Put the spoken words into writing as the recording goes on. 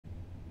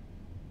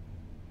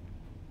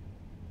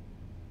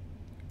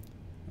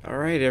All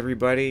right,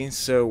 everybody.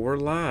 So we're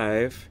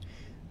live.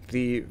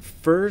 The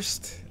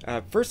first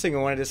thing I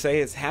wanted to say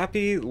is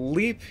Happy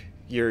Leap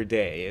Year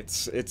Day.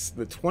 It's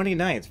the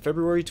 29th,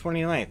 February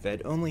 29th.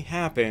 That only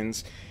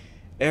happens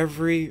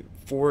every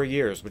 4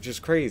 years, which is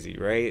crazy,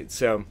 right?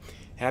 So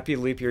Happy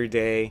Leap Year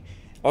Day.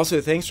 Also,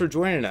 thanks for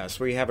joining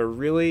us. We have a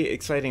really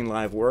exciting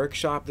live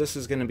workshop. This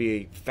is going to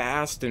be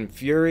fast and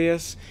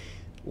furious.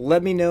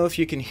 Let me know if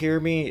you can hear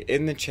me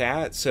in the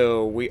chat.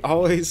 So we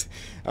always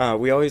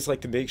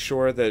like to make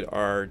sure that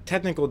our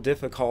technical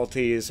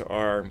difficulties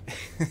are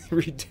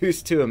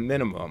reduced to a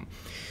minimum.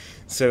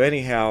 So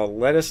anyhow,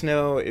 let us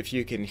know if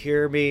you can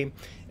hear me,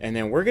 and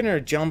then we're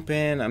gonna jump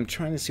in. I'm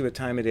trying to see what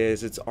time it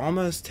is. It's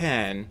almost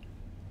 10.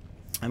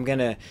 I'm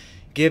gonna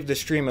give the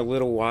stream a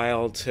little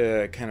while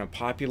to kind of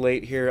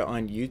populate here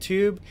on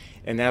YouTube,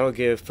 and that'll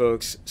give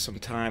folks some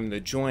time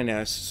to join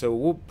us. So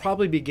we'll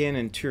probably begin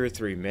in 2 or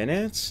 3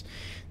 minutes.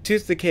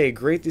 Tooth Decay,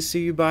 great to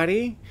see you,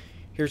 buddy.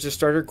 Here's a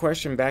starter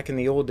question. Back in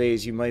the old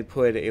days, you might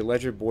put a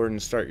ledger board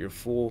and start your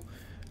full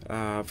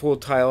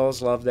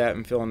tiles. Love that,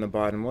 and fill in the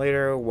bottom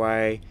later.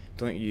 Why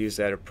don't you use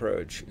that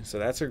approach? So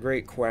that's a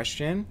great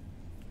question,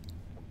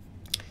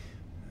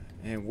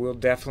 and we'll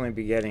definitely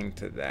be getting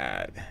to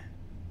that.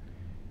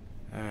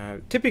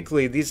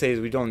 Typically these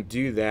days we don't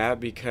do that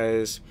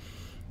because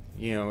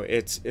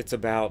it's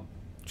about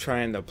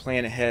trying to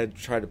plan ahead,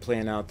 try to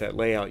plan out that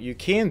layout. You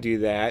can do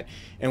that,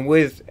 and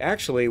with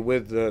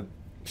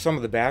some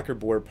of the backer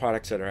board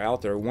products that are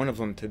out there, one of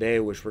them today,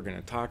 which we're going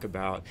to talk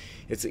about,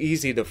 it's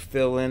easy to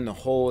fill in the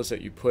holes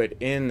that you put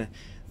in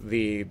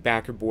the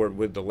backer board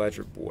with the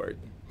ledger board.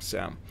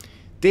 So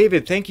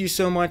David, thank you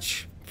so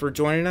much for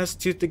joining us.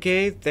 Tooth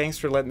Decay, thanks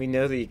for letting me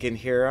know that you can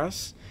hear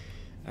us.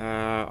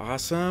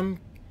 Awesome.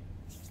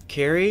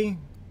 Carrie,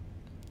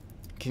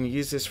 can you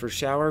use this for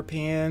shower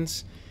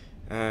pans?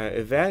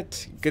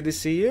 Yvette, good to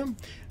see you.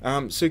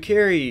 So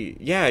Carrie,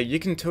 yeah, you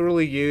can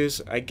totally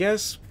use, I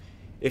guess,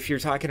 if you're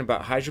talking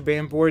about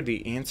Hydroband board,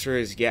 the answer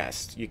is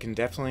yes. You can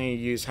definitely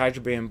use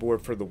Hydroband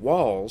board for the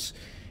walls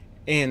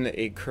in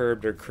a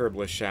curbed or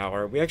curbless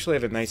shower. We actually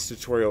have a nice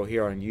tutorial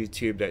here on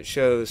YouTube that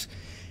shows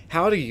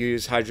how to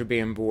use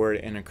Hydroband board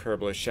in a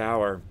curbless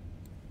shower.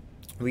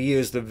 We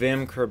use the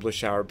Vim curbless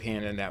shower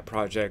pan in that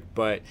project,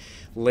 but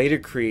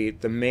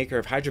Laticrete, the maker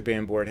of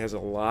Hydroband board, has a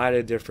lot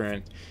of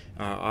different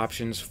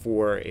options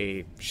for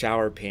a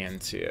shower pan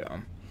too.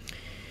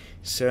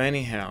 So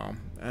anyhow,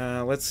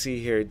 let's see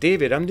here.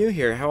 David, I'm new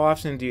here. How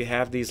often do you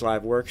have these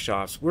live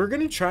workshops? We're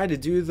going to try to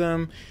do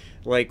them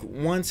like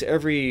once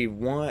every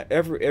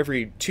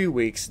 2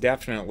 weeks,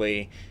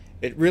 definitely.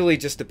 It really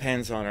just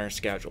depends on our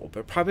schedule,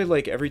 but probably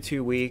like every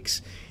 2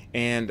 weeks.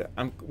 And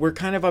we're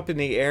kind of up in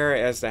the air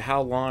as to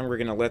how long we're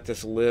going to let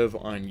this live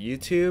on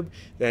YouTube.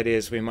 That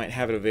is, we might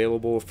have it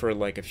available for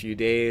like a few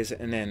days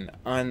and then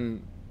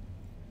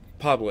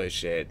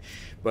unpublish it.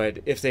 But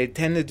if they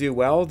tend to do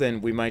well,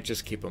 then we might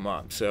just keep them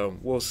up. So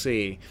we'll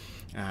see.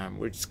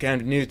 It's kind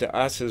of new to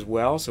us as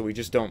well, so we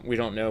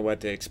don't know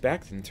what to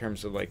expect in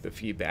terms of like the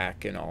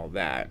feedback and all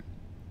that.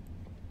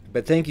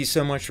 But thank you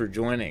so much for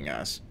joining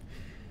us.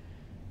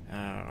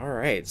 All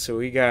right, so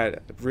we got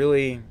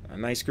really a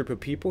nice group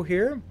of people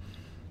here.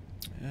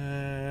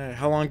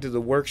 How long do the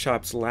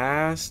workshops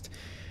last?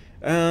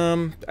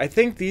 I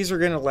think these are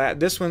going to last.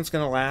 This one's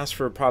going to last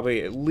for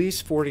probably at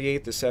least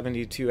 48 to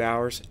 72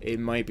 hours. It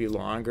might be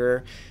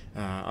longer.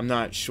 I'm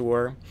not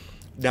sure.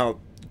 Now,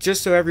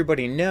 just so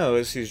everybody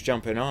knows who's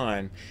jumping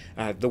on,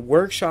 the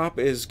workshop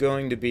is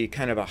going to be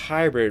kind of a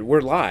hybrid.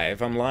 We're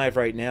live. I'm live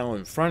right now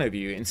in front of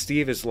you, and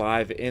Steve is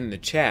live in the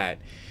chat.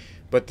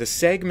 But the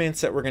segments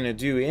that we're going to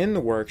do in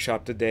the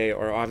workshop today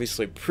are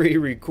obviously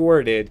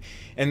pre-recorded,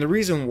 and the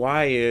reason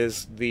why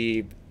is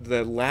the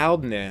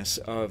loudness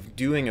of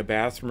doing a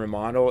bathroom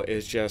remodel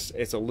is just,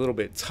 it's a little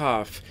bit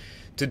tough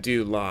to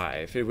do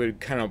live. It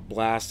would kind of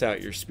blast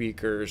out your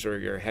speakers or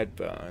your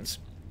headphones.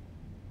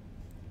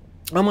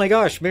 Oh my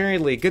gosh, Mary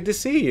Lee, good to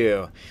see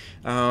you.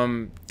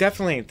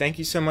 Definitely, thank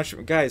you so much.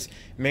 Guys,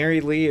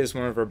 Mary Lee is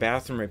one of our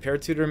bathroom repair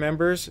tutor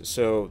members,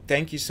 so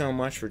thank you so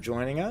much for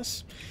joining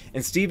us.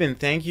 And Stephen,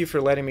 thank you for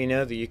letting me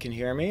know that you can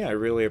hear me. I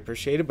really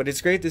appreciate it, but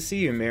it's great to see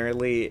you, Mary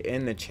Lee,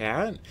 in the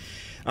chat.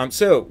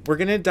 So we're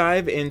going to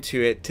dive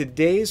into it.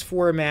 Today's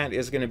format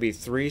is going to be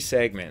 3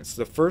 segments.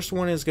 The first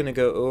one is going to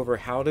go over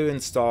how to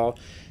install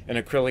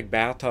an acrylic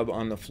bathtub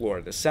on the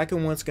floor. The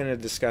second one's going to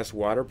discuss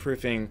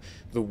waterproofing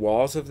the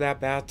walls of that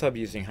bathtub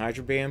using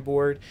Hydroband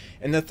board.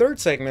 And the third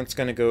segment's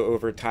going to go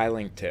over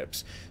tiling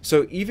tips.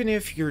 So even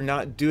if you're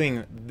not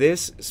doing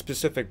this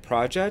specific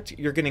project,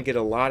 you're going to get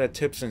a lot of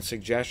tips and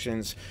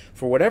suggestions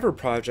for whatever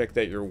project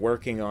that you're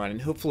working on,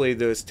 and hopefully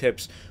those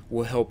tips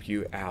will help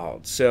you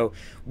out. So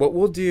what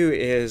we'll do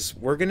is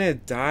we're going to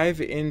dive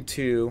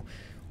into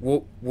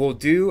We'll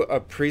do a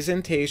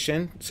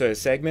presentation, so a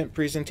segment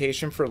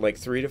presentation for like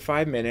 3 to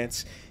 5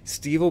 minutes.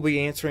 Steve will be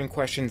answering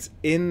questions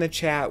in the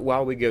chat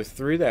while we go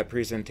through that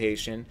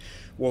presentation.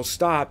 We'll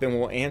stop and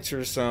we'll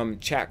answer some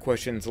chat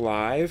questions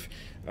live.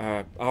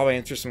 I'll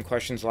answer some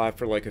questions live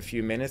for like a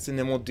few minutes, and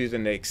then we'll do the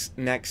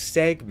next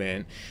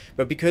segment.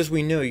 But because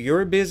we know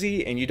you're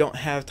busy and you don't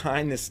have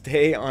time to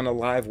stay on a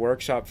live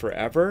workshop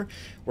forever,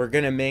 we're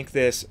going to make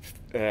this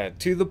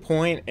to the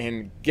point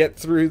and get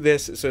through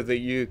this so that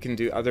you can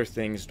do other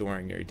things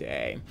during your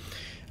day.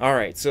 All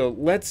right, so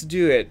let's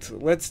do it.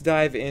 Let's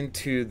dive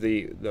into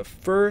the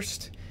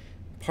first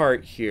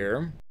part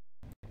here.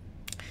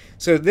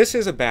 So this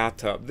is a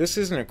bathtub. This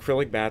is an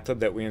acrylic bathtub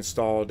that we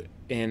installed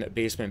in a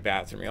basement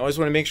bathroom. You always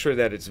want to make sure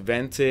that it's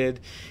vented,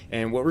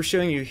 and what we're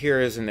showing you here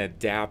is an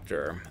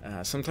adapter.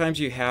 Sometimes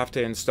you have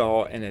to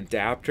install an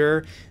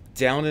adapter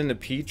down in the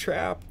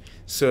P-trap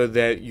so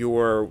that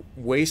your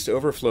waste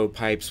overflow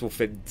pipes will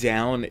fit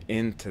down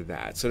into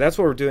that. So that's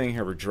what we're doing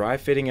here. We're dry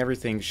fitting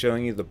everything,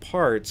 showing you the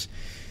parts,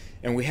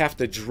 and we have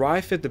to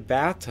dry fit the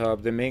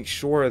bathtub to make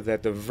sure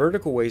that the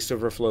vertical waste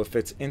overflow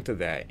fits into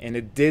that. And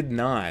it did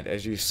not.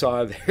 As you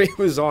saw there, it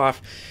was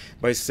off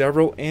by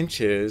several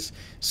inches.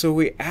 So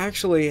we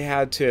actually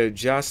had to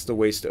adjust the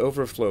waste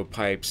overflow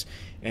pipes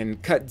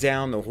and cut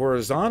down the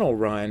horizontal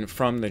run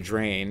from the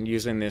drain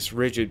using this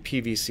rigid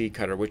PVC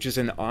cutter, which is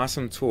an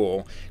awesome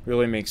tool.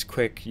 Really makes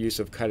quick use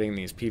of cutting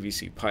these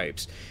PVC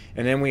pipes.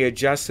 And then we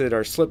adjusted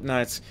our slip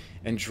nuts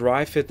and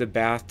dry fit the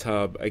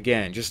bathtub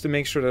again, just to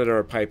make sure that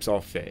our pipes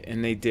all fit,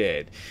 and they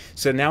did.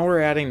 So now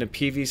we're adding the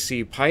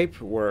PVC pipe,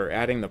 we're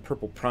adding the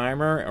purple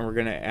primer, and we're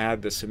gonna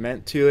add the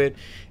cement to it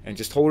and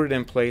just hold it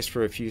in place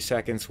for a few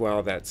seconds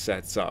while that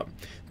sets up.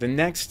 The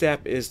next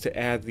step is to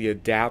add the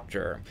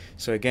adapter.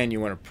 So again,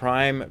 you wanna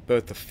prime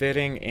both the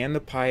fitting and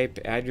the pipe,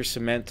 add your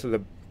cement to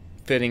the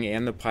fitting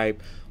and the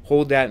pipe,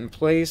 hold that in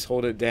place,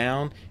 hold it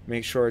down,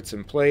 make sure it's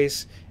in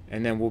place,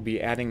 and then we'll be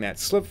adding that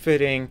slip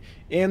fitting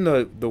and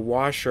the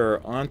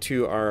washer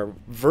onto our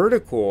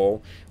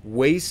vertical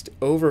waste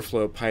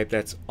overflow pipe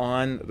that's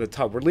on the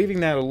tub. We're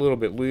leaving that a little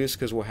bit loose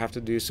because we'll have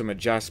to do some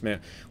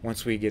adjustment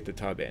once we get the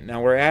tub in.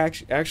 Now we're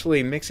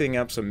actually mixing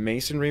up some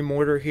masonry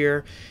mortar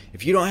here.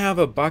 If you don't have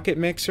a bucket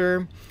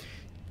mixer,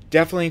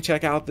 definitely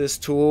check out this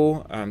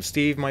tool.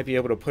 Steve might be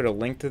able to put a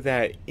link to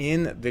that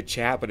in the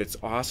chat, but it's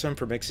awesome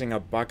for mixing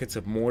up buckets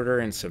of mortar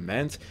and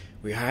cement.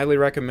 We highly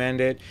recommend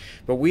it.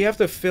 But we have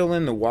to fill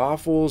in the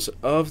waffles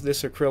of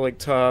this acrylic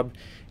tub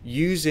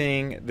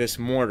using this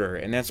mortar,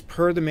 and that's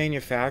per the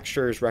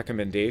manufacturer's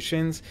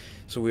recommendations.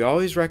 So we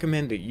always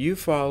recommend that you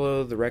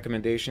follow the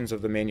recommendations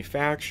of the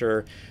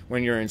manufacturer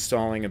when you're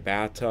installing a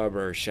bathtub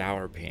or a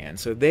shower pan.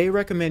 So they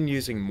recommend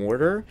using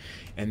mortar,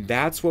 and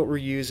that's what we're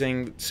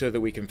using so that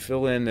we can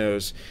fill in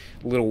those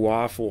little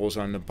waffles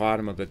on the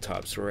bottom of the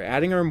tub. So we're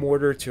adding our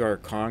mortar to our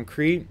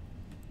concrete,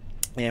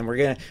 and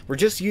we're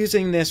just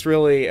using this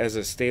really as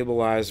a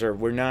stabilizer.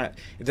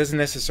 It doesn't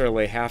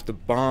necessarily have to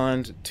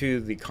bond to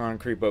the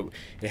concrete, but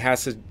it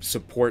has to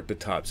support the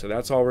tub. So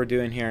that's all we're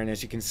doing here. And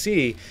as you can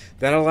see,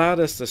 that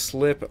allowed us to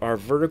slip our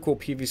vertical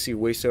PVC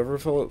waste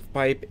overflow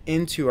pipe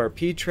into our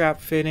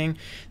P-trap fitting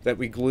that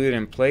we glued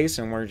in place,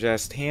 and we're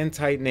just hand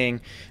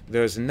tightening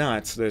those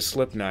nuts, those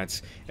slip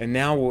nuts, and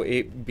now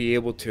we'll be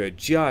able to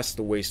adjust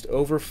the waste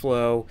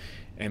overflow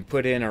and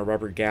put in our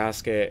rubber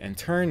gasket and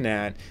turn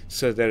that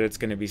so that it's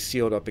going to be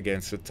sealed up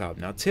against the tub.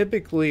 Now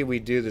typically we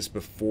do this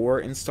before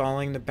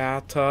installing the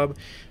bathtub,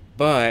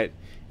 but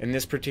in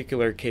this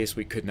particular case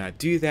we could not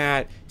do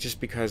that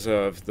just because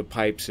of the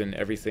pipes and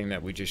everything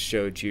that we just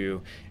showed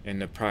you in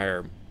the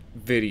prior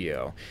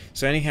video.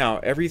 So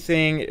anyhow,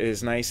 everything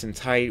is nice and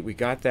tight. We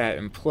got that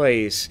in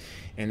place,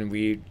 and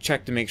we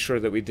checked to make sure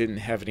that we didn't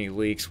have any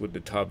leaks with the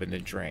tub and the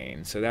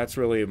drain. So that's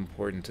really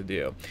important to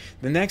do.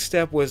 The next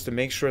step was to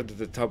make sure that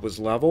the tub was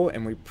level,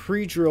 and we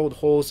pre-drilled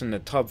holes in the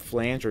tub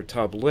flange or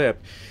tub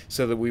lip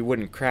so that we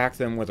wouldn't crack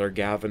them with our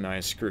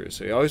galvanized screws.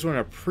 So you always want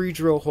to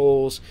pre-drill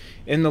holes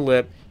in the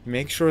lip.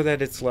 Make sure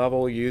that it's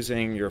level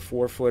using your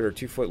 4-foot or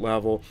 2-foot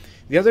level.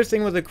 The other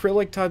thing with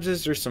acrylic tubs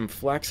is there's some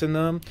flex in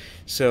them,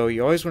 so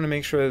you always want to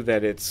make sure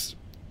that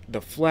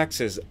the flex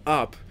is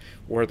up,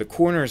 or the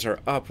corners are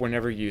up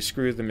whenever you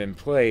screw them in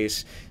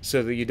place,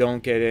 so that you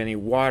don't get any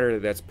water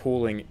that's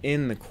pooling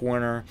in the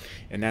corner.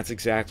 And that's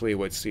exactly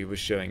what Steve was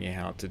showing you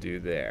how to do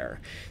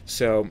there.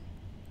 So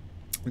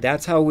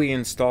that's how we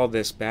installed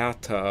this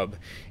bathtub,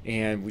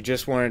 and we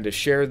just wanted to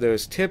share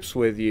those tips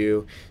with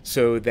you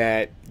so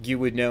that you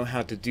would know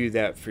how to do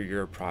that for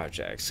your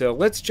project. So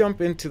let's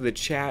jump into the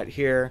chat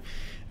here.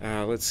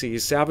 Let's see,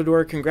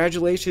 Salvador,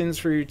 congratulations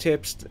for your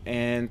tips,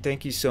 and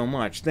thank you so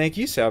much. Thank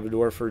you,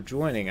 Salvador, for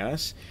joining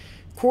us.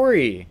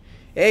 Corey,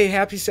 hey,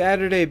 happy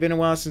Saturday. Been a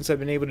while since I've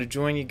been able to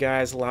join you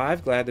guys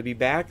live. Glad to be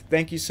back.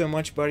 Thank you so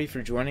much, buddy,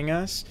 for joining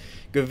us.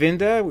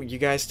 Govinda, you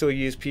guys still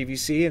use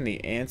PVC? And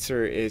the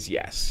answer is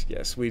yes.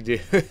 Yes, we do.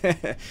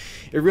 It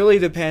really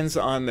depends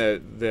on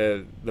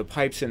the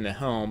pipes in the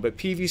home, but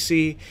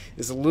PVC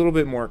is a little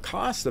bit more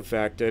cost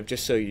effective,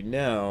 just so you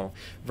know,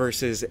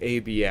 versus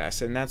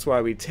ABS. And that's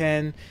why we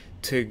tend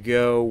to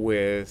go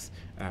with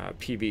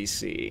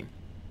PVC.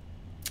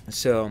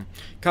 So,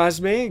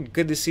 Cosme,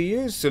 good to see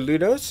you.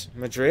 Saludos,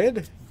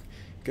 Madrid.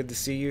 Good to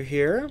see you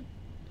here.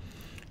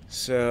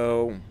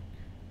 So,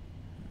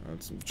 I'm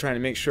trying to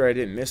make sure I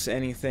didn't miss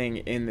anything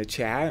in the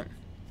chat.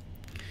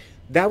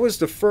 That was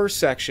the first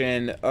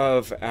section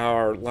of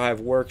our live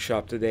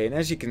workshop today. And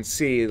as you can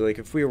see, like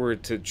if we were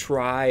to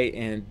try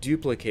and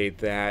duplicate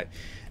that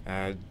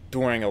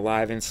during a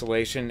live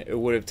installation, it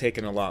would have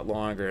taken a lot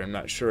longer. I'm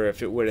not sure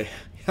if it would have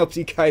helped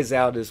you guys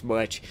out as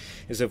much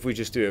as if we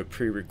just do a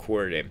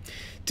pre-recording.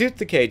 Tooth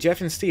Decay,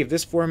 Jeff and Steve,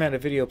 this format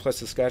of video plus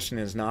discussion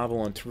is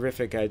novel and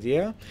terrific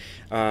idea.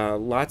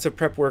 Lots of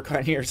prep work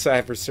on your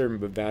side for certain,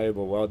 but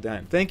valuable. Well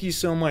done. Thank you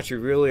so much. We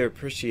really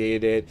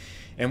appreciate it.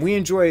 And we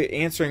enjoy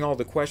answering all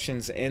the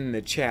questions in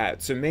the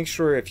chat. So make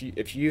sure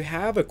if you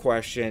have a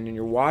question and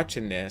you're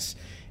watching this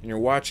and you're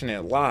watching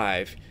it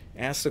live,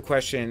 ask the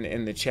question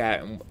in the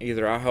chat and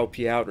either I'll help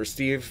you out or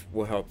Steve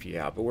will help you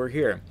out. But we're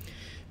here.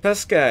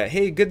 Pesca,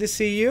 hey, good to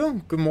see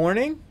you. Good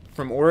morning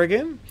from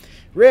Oregon.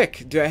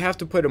 Rick, do I have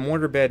to put a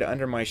mortar bed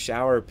under my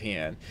shower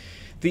pan?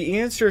 The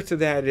answer to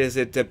that is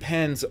it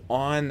depends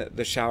on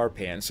the shower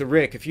pan. So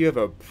Rick, if you have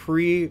a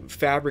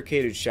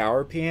prefabricated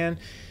shower pan,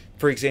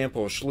 for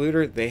example,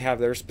 Schluter, they have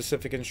their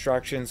specific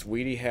instructions.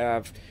 We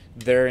have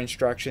their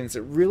instructions.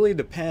 It really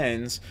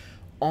depends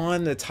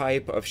on the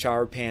type of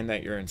shower pan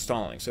that you're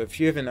installing. So if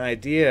you have an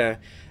idea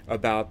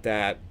about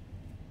that,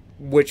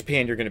 which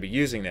pan you're going to be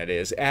using, that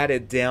is, add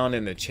it down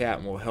in the chat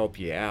and we'll help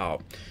you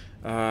out.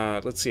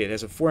 Let's see, it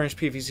has a 4-inch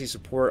PVC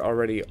support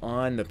already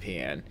on the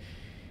pan.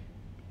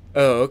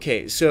 Oh,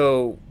 okay.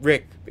 So,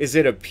 Rick, is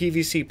it a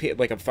PVC pan,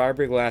 like a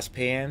fiberglass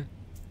pan?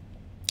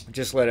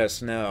 Just let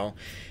us know.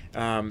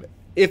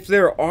 If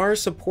there are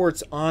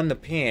supports on the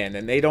pan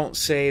and they don't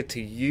say to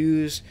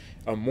use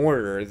a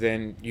mortar,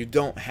 then you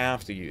don't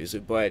have to use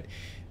it. But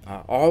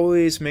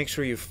always make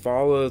sure you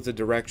follow the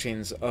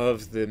directions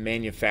of the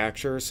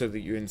manufacturer so that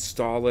you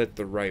install it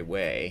the right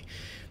way.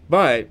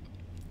 But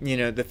you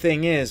know, the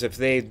thing is, if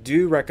they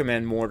do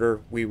recommend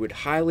mortar, we would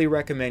highly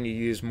recommend you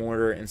use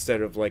mortar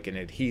instead of like an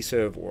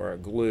adhesive or a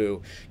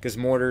glue, because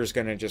mortar is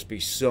going to just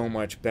be so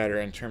much better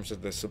in terms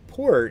of the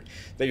support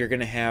that you're going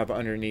to have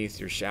underneath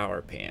your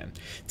shower pan.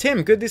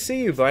 Tim, good to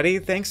see you, buddy.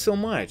 Thanks so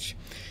much.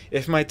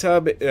 If my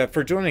tub,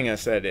 for joining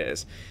us, that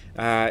is.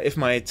 If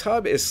my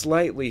tub is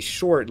slightly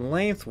short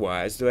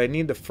lengthwise, do I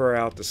need to fur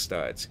out the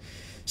studs?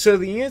 So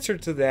the answer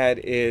to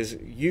that is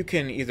you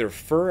can either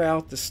fur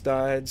out the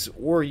studs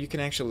or you can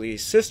actually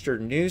sister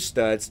new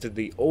studs to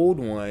the old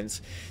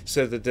ones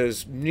so that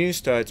those new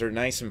studs are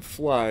nice and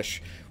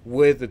flush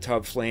with the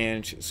tub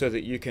flange so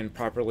that you can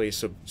properly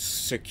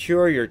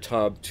secure your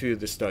tub to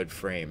the stud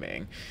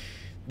framing.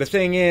 The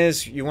thing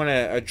is, you want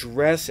to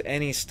address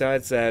any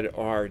studs that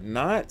are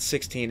not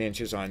 16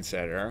 inches on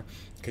center,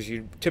 because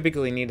you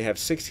typically need to have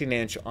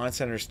 16-inch on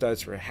center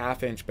studs for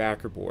 1/2-inch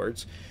backer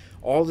boards.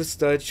 All the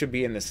studs should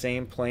be in the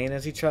same plane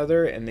as each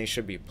other and they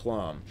should be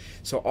plumb.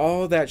 So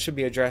all that should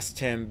be addressed,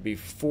 Tim,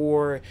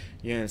 before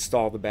you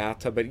install the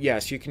bathtub. But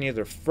yes, you can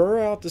either fur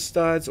out the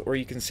studs or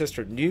you can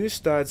sister new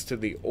studs to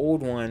the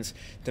old ones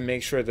to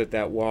make sure that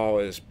that wall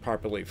is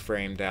properly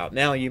framed out.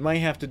 Now you might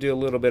have to do a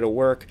little bit of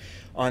work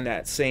on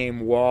that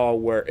same wall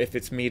where if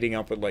it's meeting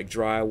up with like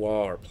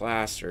drywall or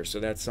plaster. So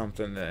that's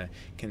something to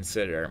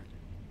consider.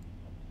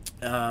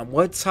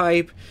 What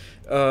type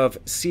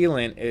of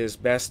sealant is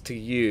best to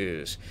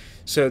use?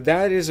 So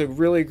that is a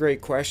really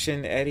great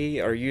question, Eddie.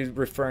 Are you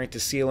referring to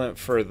sealant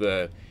for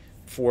the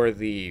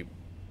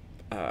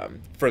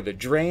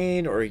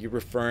drain, or are you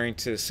referring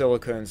to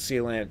silicone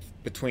sealant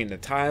between the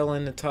tile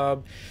and the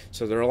tub?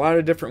 So there are a lot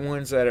of different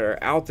ones that are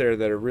out there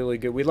that are really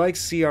good. We like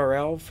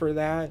CRL for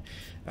that,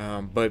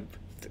 but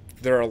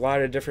there are a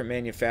lot of different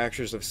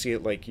manufacturers of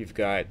sealant. Like you've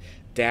got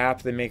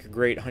DAP, they make a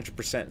great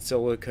 100%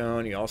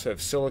 silicone. You also have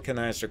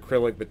siliconized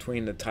acrylic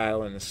between the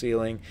tile and the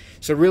ceiling.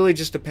 So it really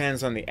just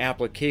depends on the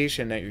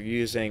application that you're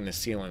using the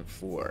sealant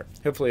for.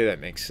 Hopefully that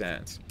makes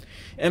sense.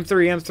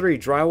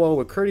 M3, drywall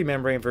with Curdy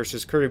membrane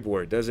versus Curdy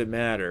board. Does it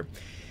matter?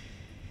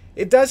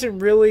 It doesn't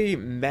really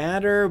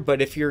matter,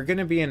 but if you're going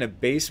to be in a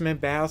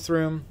basement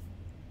bathroom,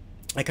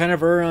 I kind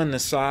of err on the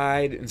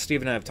side, and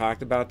Steve and I have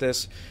talked about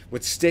this,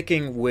 with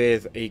sticking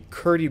with a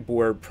Curdy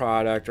board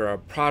product or a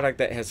product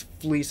that has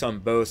fleece on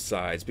both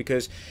sides,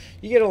 because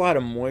you get a lot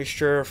of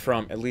moisture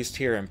from, at least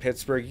here in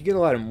Pittsburgh, you get a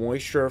lot of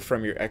moisture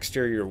from your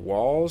exterior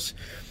walls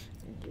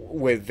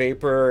with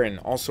vapor and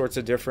all sorts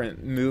of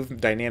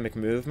different dynamic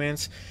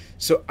movements.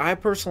 So I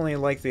personally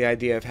like the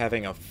idea of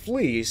having a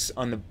fleece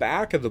on the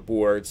back of the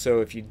board, so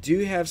if you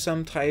do have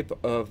some type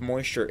of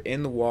moisture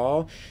in the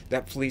wall,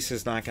 that fleece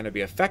is not going to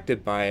be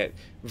affected by it,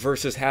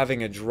 versus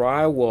having a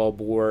drywall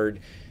board.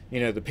 You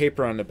know, the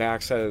paper on the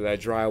back side of that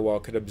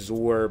drywall could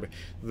absorb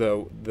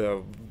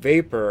the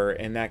vapor,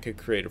 and that could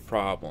create a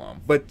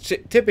problem. But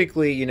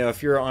typically, you know,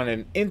 if you're on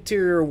an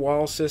interior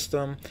wall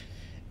system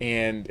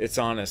and it's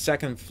on a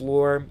second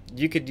floor,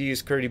 you could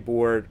use Curdy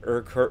board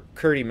or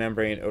Curdy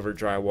membrane over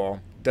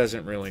drywall.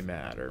 Doesn't really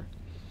matter.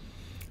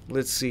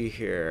 let's see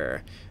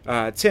here.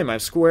 Tim,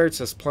 I've squared,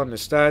 says plumb the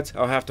studs.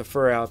 I'll have to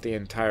fur out the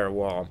entire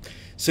wall.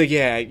 So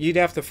yeah, you'd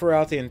have to fur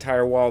out the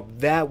entire wall.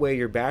 That way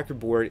your backer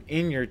board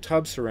in your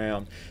tub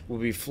surround will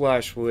be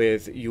flush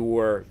with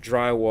your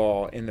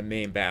drywall in the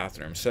main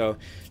bathroom. So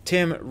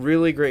Tim,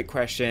 really great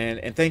question,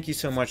 and thank you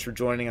so much for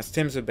joining us.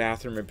 Tim's a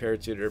bathroom repair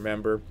tutor,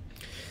 remember.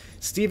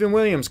 Stephen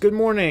Williams, good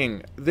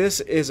morning. This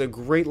is a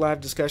great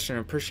live discussion. I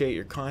appreciate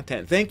your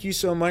content. Thank you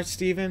so much,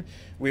 Stephen.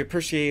 We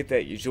appreciate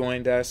that you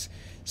joined us.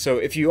 So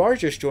if you are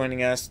just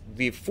joining us,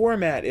 the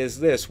format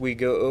is this. We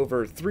go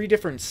over 3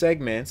 different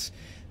segments.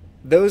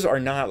 Those are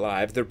not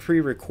live. They're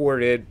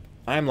pre-recorded.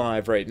 I'm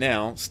live right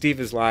now. Steve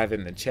is live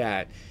in the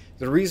chat.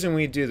 The reason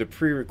we do the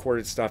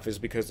pre-recorded stuff is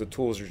because the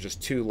tools are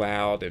just too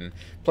loud, and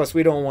plus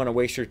we don't want to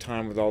waste your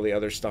time with all the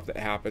other stuff that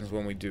happens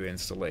when we do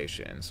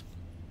installations.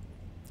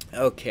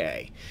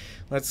 Okay,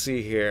 let's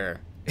see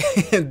here.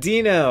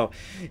 Dino,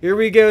 here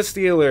we go,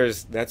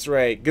 Steelers. That's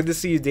right. Good to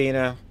see you,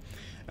 Dino.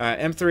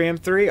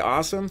 M3,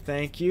 awesome.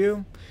 Thank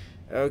you.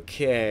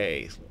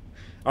 Okay.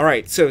 All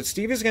right, so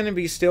Steve is going to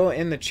be still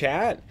in the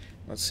chat.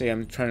 Let's see,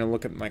 I'm trying to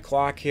look at my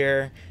clock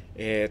here.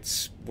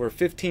 We're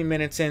 15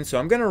 minutes in, so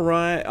I'm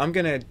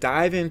gonna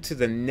dive into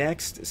the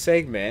next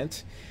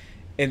segment,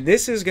 and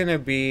this is gonna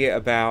be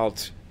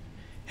about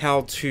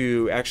how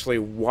to actually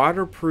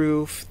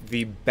waterproof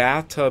the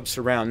bathtub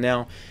surround.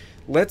 Now,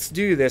 let's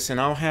do this, and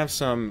I'll have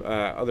some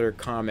other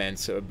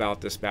comments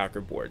about this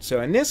backer board.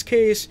 So in this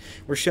case,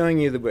 we're showing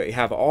you that we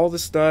have all the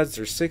studs.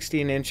 They're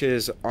 16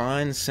 inches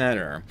on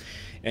center,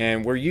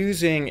 and we're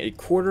using a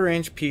 1/4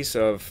 inch piece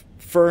of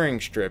furring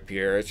strip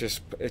here. It's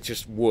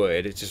just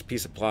wood. It's just a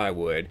piece of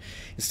plywood.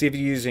 Instead of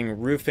using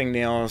roofing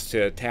nails to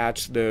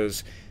attach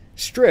those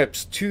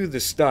strips to the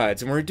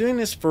studs, and we're doing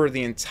this for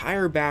the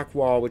entire back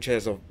wall, which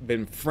has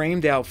been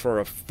framed out for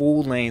a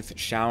full-length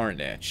shower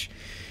niche.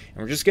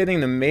 And we're just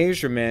getting the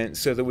measurement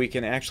so that we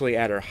can actually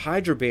add our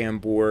Hydraband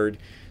board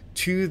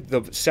to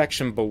the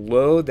section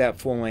below that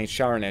full-length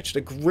shower niche.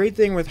 The great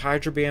thing with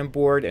Hydraband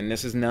board, and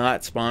this is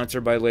not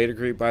sponsored by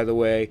Laticrete, by the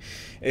way,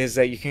 is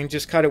that you can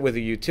just cut it with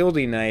a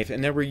utility knife,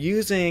 and then we're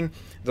using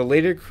the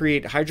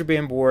Laticrete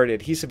Hydraband board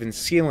adhesive and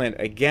sealant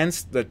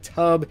against the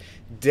tub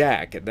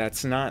deck.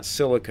 That's not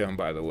silicone,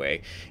 by the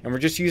way. And we're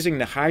just using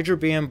the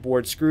Hydraband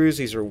board screws.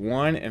 These are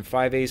 1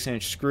 5/8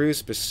 inch screws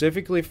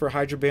specifically for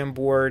Hydraband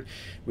board.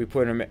 We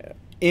put them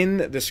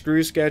in the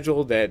screw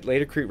schedule that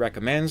Laticrete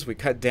recommends. We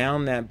cut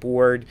down that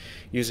board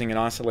using an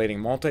oscillating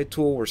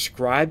multi-tool. We're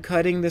scribe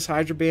cutting this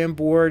Hydraband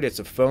board. It's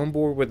a foam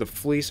board with a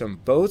fleece on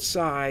both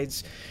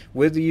sides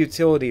with the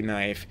utility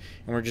knife,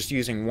 and we're just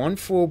using 1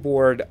 full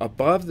board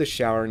above the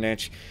shower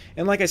niche.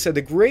 And like I said,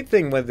 the great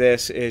thing with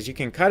this is you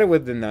can cut it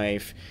with the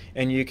knife,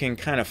 and you can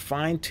kind of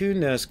fine-tune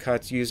those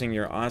cuts using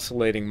your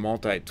oscillating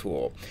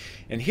multi-tool.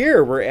 And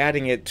here we're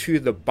adding it to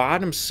the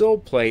bottom sill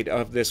plate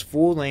of this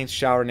full-length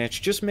shower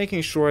niche, just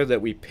making sure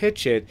that we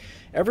pitch it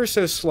ever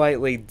so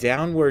slightly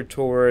downward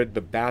toward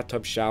the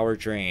bathtub shower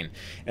drain.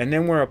 And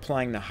then we're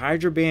applying the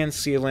Hydraband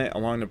sealant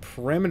along the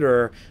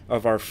perimeter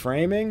of our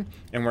framing,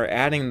 and we're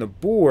adding the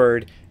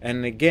board,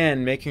 and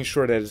again making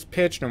sure that it's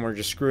pitched, and we're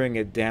just screwing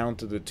it down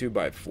to the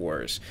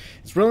 2x4s.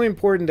 It's really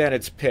important that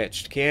it's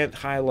pitched. Can't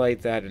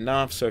highlight that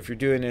enough. So if you're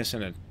doing this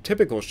in a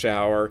typical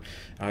shower,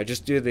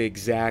 just do the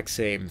exact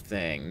same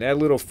thing. That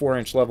little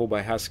 4-inch level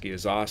by Husky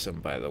is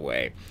awesome, by the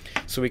way.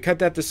 So we cut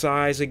that to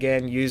size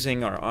again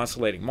using our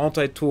oscillating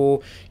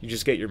multi-tool. You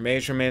just get your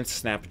measurements,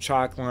 snap a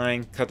chalk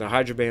line, cut the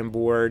Hydraband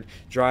board,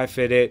 dry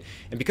fit it.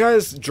 And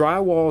because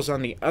drywall is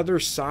on the other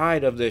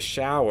side of this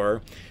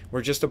shower,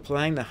 we're just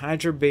applying the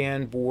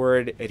Hydraband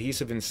board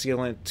adhesive and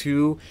sealant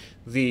to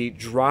the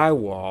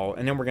drywall,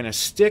 and then we're going to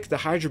stick the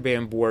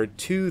Hydraband board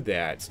to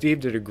that.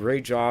 Steve did a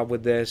great job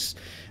with this.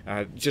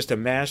 Just a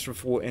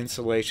masterful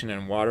insulation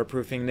and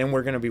waterproofing. Then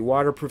we're going to be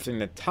waterproofing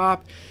the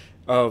top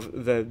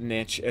of the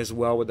niche as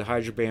well with the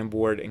Hydraband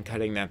board and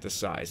cutting that to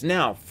size.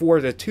 Now for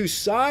the 2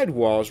 side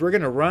walls, we're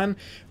going to run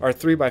our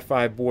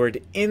 3x5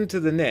 board into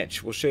the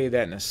niche. We'll show you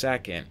that in a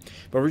second,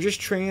 but we're just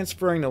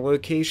transferring the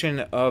location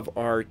of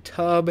our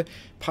tub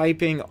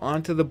piping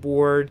onto the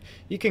board.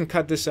 You can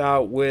cut this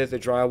out with a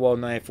drywall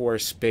knife or a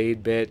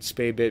spade bit.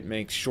 Spade bit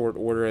makes short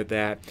order of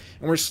that,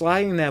 and we're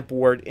sliding that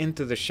board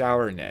into the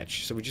shower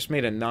niche. So we just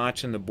made a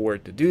notch in the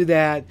board to do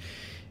that,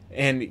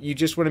 and you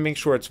just want to make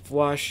sure it's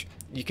flush.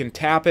 You can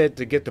tap it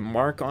to get the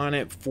mark on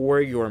it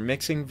for your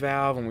mixing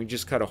valve, and we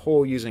just cut a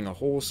hole using a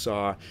hole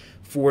saw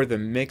for the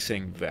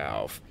mixing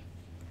valve.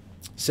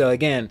 So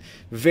again,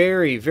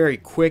 very, very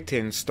quick to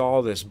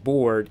install this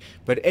board,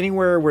 but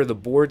anywhere where the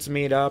board's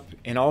made up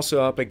and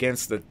also up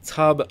against the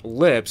tub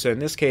lip. So in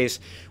this case,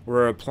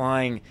 we're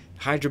applying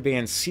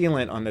Hydraband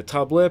sealant on the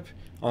tub lip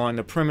on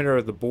the perimeter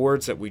of the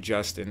boards that we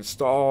just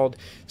installed,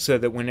 so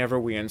that whenever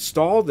we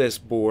install this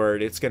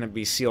board, it's going to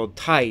be sealed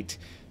tight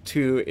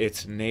to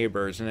its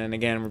neighbors. And then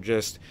again, we're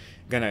just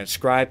going to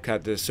scribe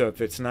cut this so if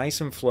it's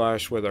nice and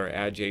flush with our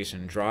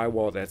adjacent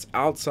drywall that's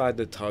outside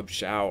the tub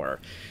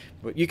shower.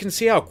 But you can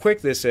see how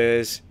quick this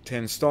is to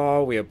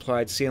install. We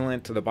applied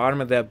sealant to the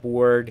bottom of that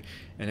board,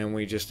 and then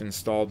we just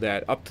installed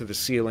that up to the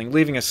ceiling,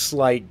 leaving a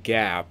slight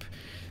gap.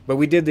 But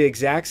we did the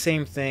exact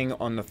same thing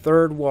on the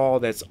third wall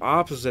that's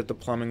opposite the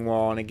plumbing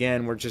wall. And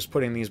again, we're just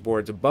putting these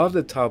boards above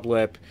the tub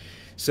lip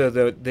so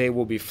that they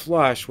will be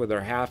flush with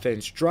our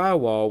 1/2-inch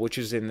drywall, which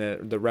is in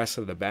the rest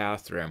of the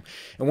bathroom.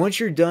 And once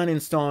you're done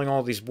installing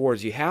all these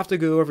boards, you have to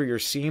go over your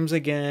seams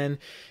again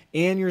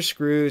and your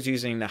screws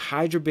using the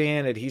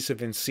Hydraband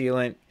adhesive and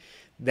sealant.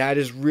 That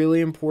is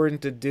really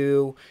important to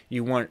do.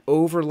 You want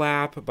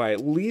overlap by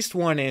at least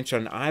 1 inch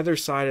on either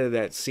side of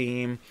that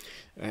seam.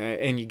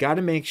 And you got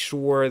to make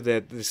sure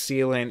that the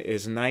sealant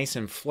is nice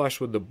and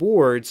flush with the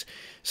boards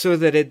so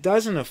that it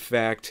doesn't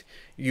affect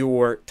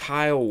your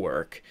tile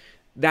work.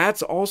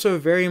 That's also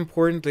very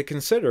important to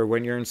consider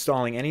when you're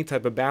installing any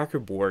type of backer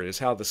board, is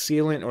how the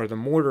sealant or the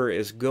mortar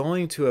is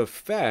going to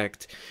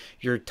affect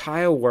your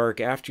tile work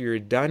after you're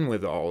done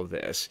with all of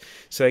this.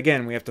 So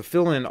again, we have to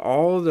fill in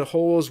all of the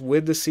holes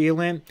with the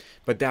sealant,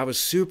 but that was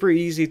super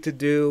easy to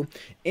do.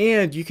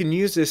 And you can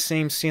use this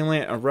same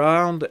sealant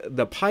around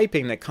the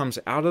piping that comes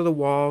out of the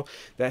wall.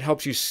 That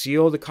helps you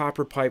seal the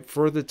copper pipe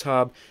for the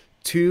tub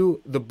to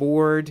the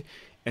board,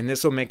 and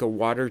this will make a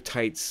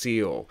watertight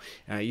seal.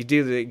 You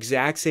do the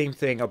exact same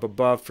thing up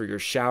above for your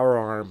shower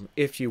arm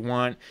if you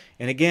want.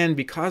 And again,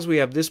 because we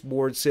have this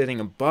board sitting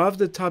above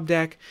the tub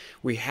deck,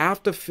 we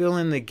have to fill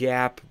in the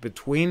gap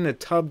between the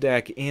tub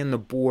deck and the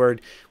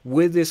board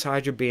with this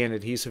Hydraband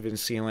adhesive and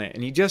sealant.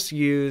 And you just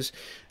use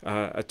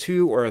a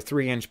 2 or a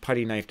 3-inch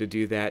putty knife to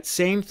do that.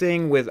 Same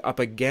thing with up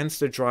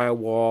against the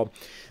drywall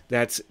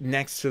that's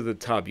next to the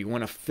tub. You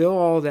want to fill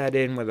all that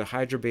in with a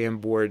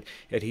Hydraband board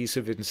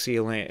adhesive and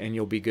sealant, and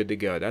you'll be good to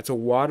go. That's a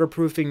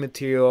waterproofing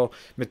material.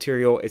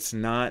 It's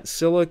not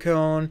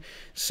silicone.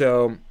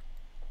 So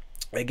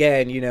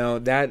again, you know,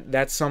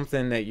 that's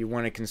something that you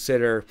want to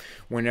consider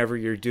whenever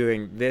you're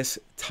doing this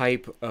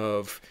type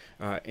of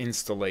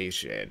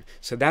installation.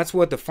 So that's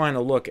what the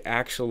final look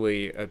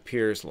actually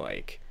appears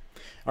like.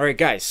 Alright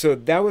guys, so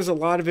that was a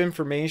lot of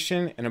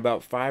information in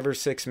about 5 or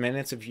 6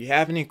 minutes. If you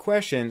have any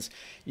questions,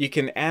 you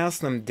can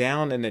ask them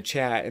down in the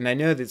chat. And I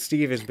know that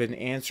Steve has been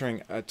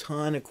answering a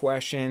ton of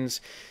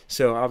questions,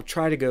 so I'll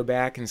try to go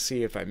back and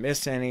see if I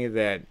missed any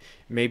that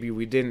maybe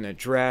we didn't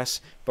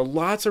address. But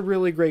lots of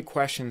really great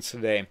questions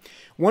today.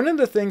 One of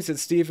the things that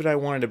Steve and I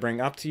wanted to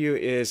bring up to you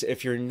is,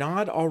 if you're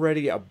not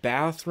already a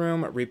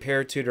bathroom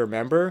repair tutor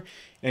member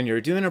and you're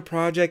doing a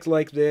project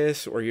like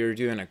this, or you're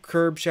doing a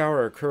curb shower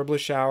or a curbless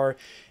shower,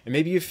 and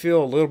maybe you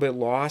feel a little bit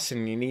lost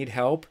and you need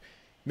help,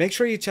 make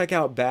sure you check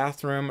out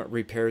Bathroom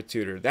Repair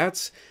Tutor.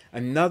 That's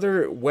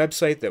another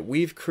website that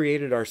we've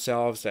created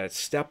ourselves that's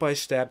step by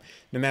step.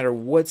 No matter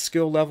what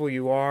skill level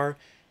you are,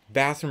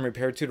 Bathroom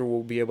Repair Tutor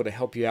will be able to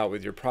help you out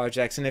with your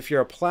projects. And if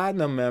you're a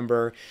Platinum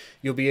member,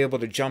 you'll be able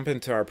to jump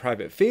into our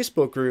private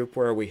Facebook group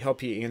where we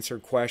help you answer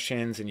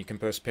questions and you can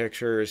post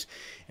pictures.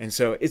 And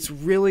so it's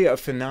really a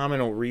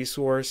phenomenal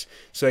resource.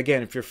 So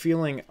again, if you're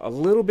feeling a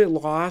little bit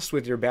lost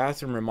with your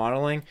bathroom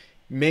remodeling,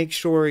 make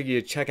sure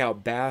you check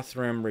out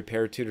Bathroom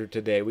Repair Tutor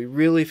today. We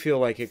really feel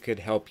like it could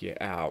help you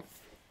out.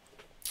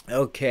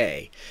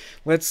 Okay,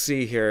 let's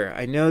see here.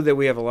 I know that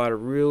we have a lot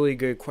of really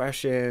good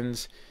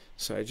questions,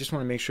 so I just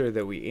want to make sure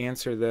that we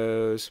answer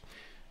those.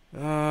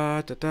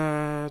 I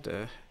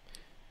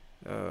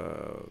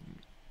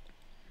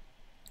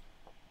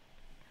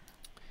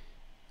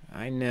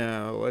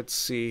know. Let's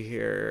see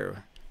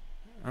here.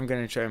 I'm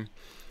going to try.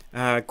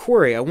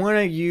 Corey, I want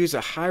to use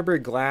a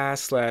hybrid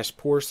glass /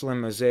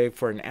 porcelain mosaic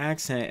for an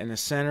accent in the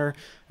center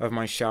of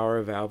my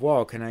shower valve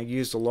wall. Can I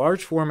use the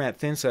large format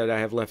thin set I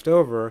have left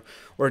over,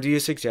 or do you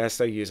suggest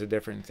I use a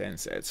different thin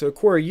set? So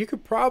Corey, you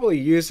could probably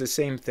use the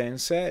same thin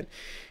set,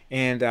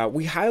 and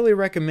we highly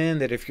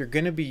recommend that if you're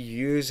going to be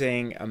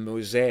using a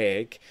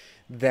mosaic,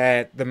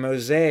 that the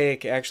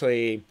mosaic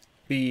actually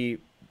be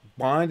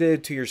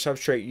bonded to your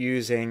substrate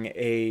using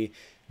a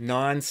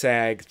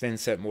non-sag thin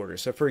set mortar.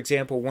 So for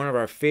example, one of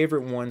our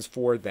favorite ones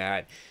for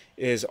that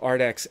is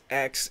Ardex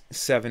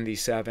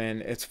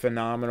X77. It's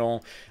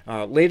phenomenal.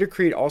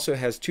 Laticrete also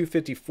has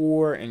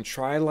 254 and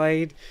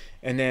Trilite,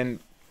 and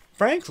then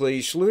frankly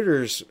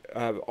Schluter's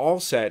All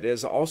Set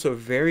is also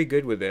very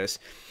good with this.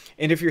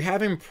 And if you're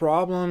having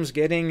problems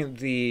getting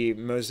the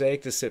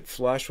mosaic to sit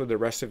flush with the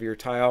rest of your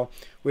tile,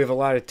 we have a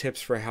lot of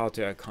tips for how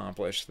to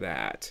accomplish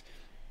that.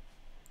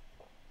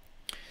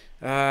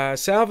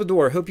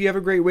 Salvador, hope you have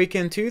a great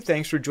weekend too.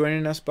 Thanks for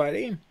joining us,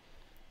 buddy.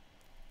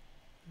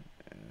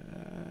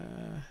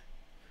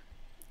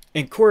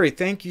 And Corey,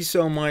 thank you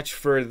so much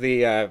for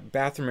the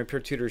Bathroom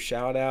Repair Tutor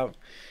shout out.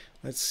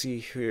 Let's see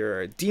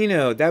here.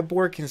 Dino, that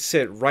board can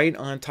sit right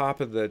on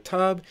top of the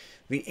tub.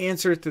 The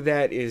answer to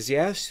that is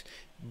yes.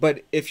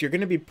 But if you're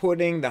going to be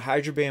putting the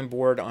Hydraband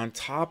board on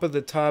top of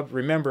the tub,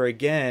 remember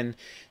again,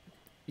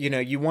 you know,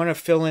 you want to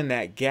fill in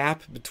that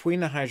gap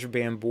between the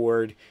Hydraband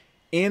board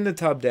and the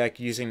tub deck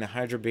using the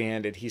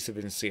Hydraband adhesive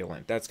and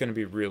sealant. That's going to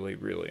be really,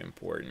 really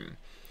important.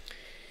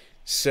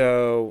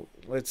 So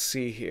let's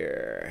see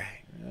here.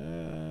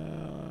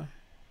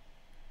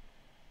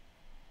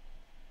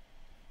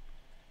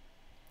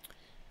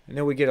 I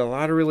know we get a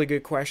lot of really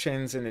good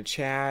questions in the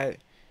chat.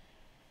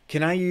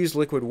 Can I use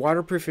liquid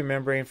waterproofing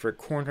membrane for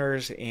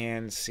corners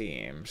and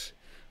seams?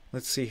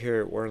 Let's see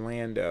here,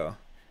 Orlando.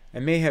 I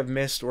may have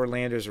missed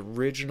Orlando's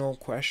original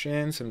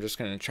question, so I'm just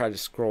going to try to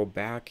scroll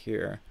back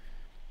here.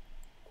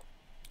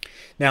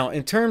 Now,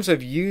 in terms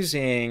of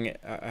using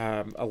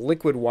a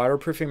liquid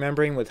waterproofing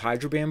membrane with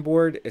Hydroband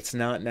board, it's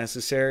not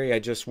necessary. I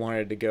just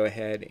wanted to go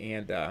ahead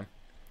and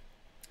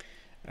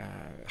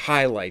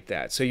highlight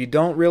that. So you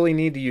don't really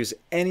need to use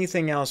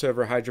anything else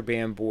over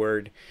Hydroband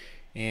board,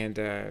 and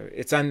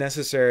it's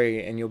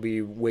unnecessary, and you'll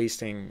be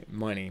wasting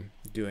money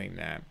doing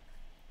that.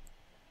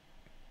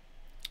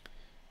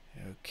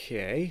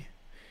 Okay,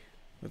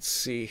 let's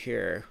see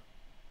here.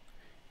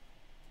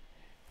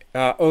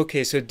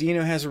 Okay, so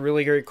Dino has a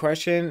really great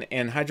question,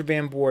 and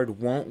Hydroband board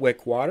won't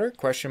wick water,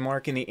 question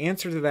mark, and the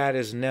answer to that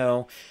is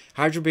no.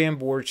 Hydroband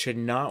board should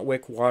not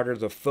wick water.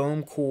 The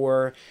foam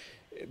core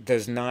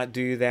does not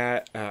do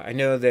that. I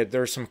know that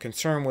there's some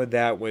concern with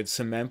that with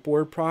cement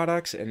board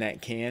products, and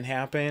that can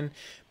happen,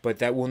 but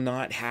that will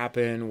not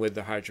happen with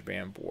the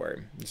Hydroband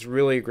board. It's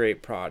really a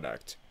great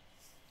product.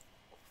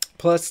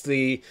 Plus,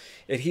 the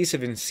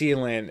adhesive and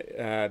sealant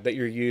that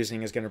you're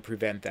using is going to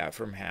prevent that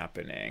from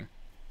happening.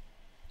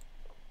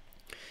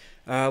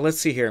 Let's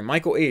see here.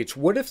 Michael H.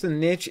 What if the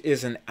niche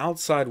is an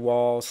outside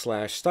wall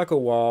 / stucco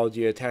wall? Do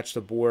you attach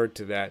the board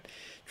to that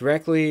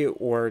directly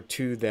or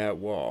to that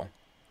wall?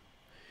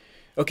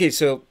 Okay,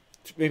 so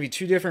maybe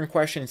two different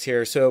questions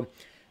here. So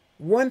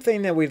one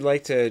thing that we'd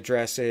like to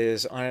address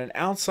is on an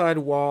outside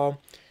wall,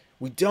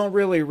 we don't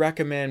really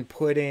recommend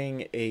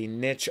putting a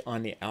niche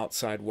on the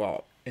outside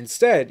wall.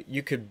 Instead,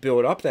 you could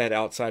build up that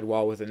outside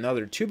wall with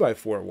another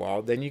 2x4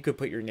 wall, then you could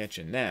put your niche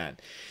in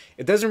that.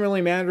 It doesn't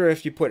really matter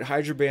if you put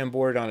Hydroband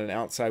board on an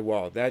outside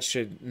wall. That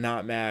should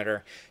not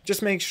matter.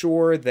 Just make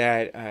sure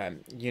that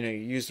you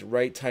use the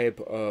right type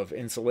of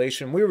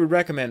insulation. We would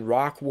recommend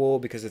rock wool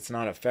because it's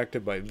not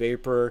affected by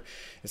vapor.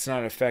 It's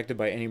not affected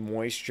by any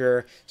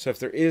moisture. So if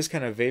there is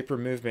kind of vapor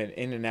movement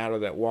in and out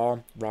of that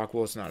wall, rock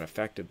wool is not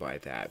affected by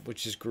that,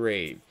 which is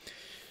great.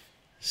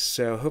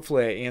 So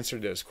hopefully I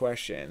answered those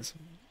questions.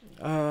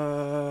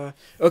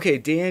 Okay,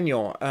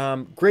 Daniel,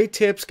 great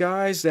tips,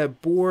 guys.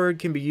 That board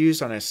can be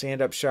used on a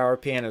stand-up shower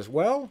pan as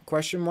well,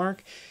 question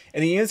mark.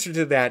 And the answer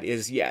to that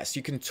is yes.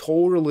 You can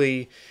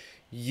totally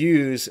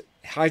use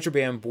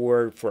Hydroband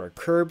board for a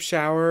curb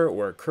shower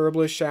or a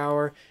curbless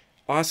shower.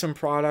 Awesome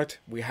product.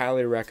 We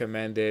highly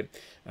recommend it.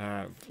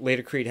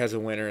 Laticrete has a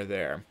winner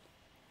there.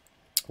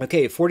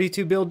 Okay,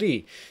 42 Bill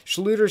D.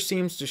 Schluter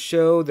seems to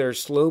show their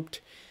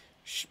sloped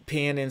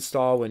pan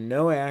install with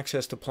no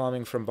access to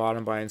plumbing from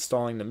bottom by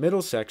installing the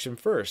middle section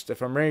first. If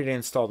I'm ready to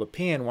install the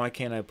pan, why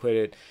can't I put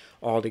it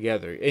all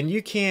together? And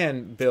you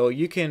can, Bill,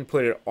 you can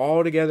put it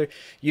all together.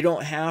 You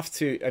don't have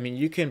to, I mean,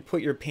 you can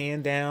put your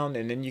pan down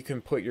and then you can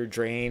put your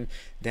drain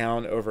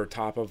down over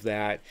top of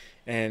that.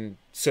 And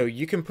so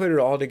you can put it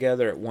all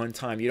together at one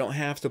time. You don't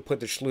have to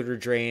put the Schluter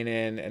drain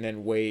in and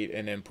then wait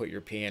and then put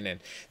your pan in.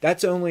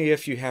 That's only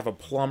if you have a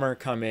plumber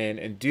come in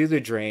and do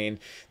the drain.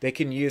 They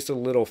can use the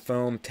little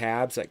foam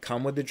tabs that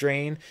come with the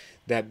drain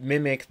that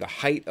mimic the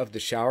height of the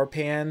shower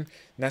pan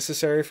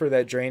necessary for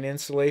that drain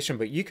installation.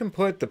 But you can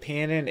put the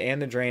pan in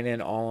and the drain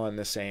in all on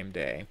the same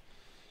day.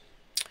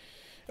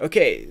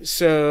 Okay,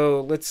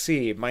 so let's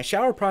see. My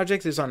shower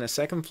project is on the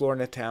second floor in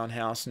a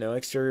townhouse, no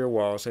exterior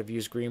walls. I've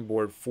used green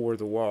board for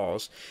the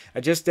walls. I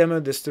just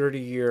demoed this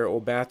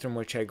 30-year-old bathroom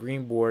which had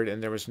green board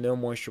and there was no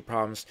moisture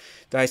problems.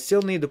 Do I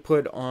still need to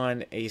put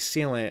on a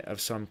sealant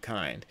of some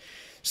kind?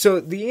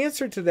 So the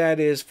answer to that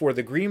is for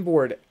the green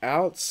board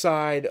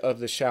outside of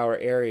the shower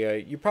area,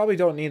 you probably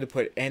don't need to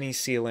put any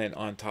sealant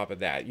on top of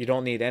that. You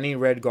don't need any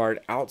red guard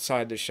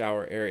outside the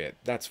shower area.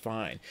 That's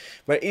fine.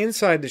 But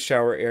inside the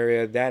shower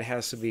area, that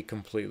has to be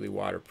completely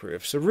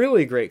waterproof. So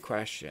really great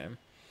question.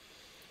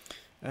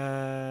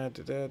 Let's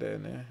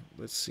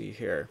see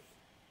here.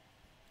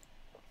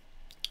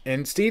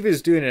 And Steve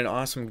is doing an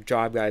awesome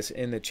job, guys,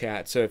 in the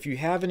chat. So if you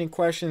have any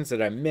questions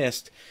that I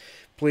missed,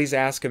 please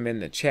ask them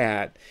in the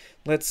chat.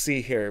 Let's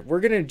see here. We're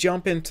going to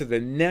jump into the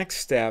next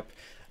step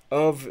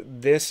of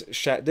this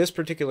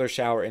particular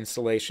shower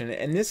installation,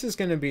 and this is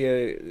going to be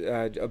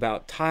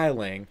about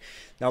tiling.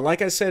 Now,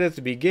 like I said at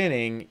the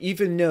beginning,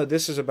 even though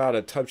this is about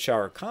a tub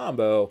shower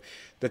combo,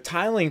 the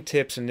tiling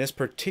tips in this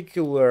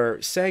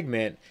particular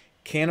segment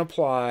can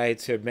apply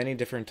to many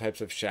different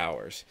types of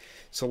showers.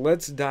 So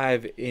let's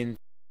dive into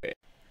it.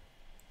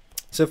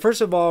 So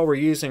first of all, we're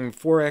using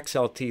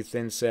 4XLT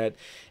thin set,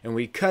 and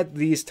we cut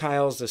these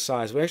tiles to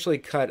size. We actually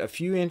cut a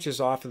few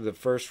inches off of the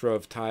first row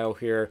of tile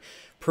here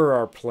per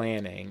our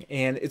planning.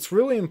 And it's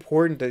really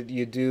important that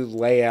you do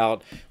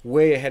layout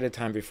way ahead of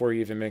time before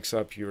you even mix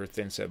up your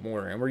thin set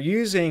mortar. And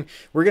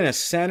we're going to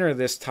center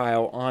this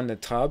tile on the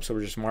tub, so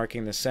we're just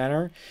marking the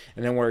center,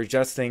 and then we're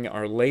adjusting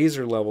our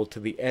laser level to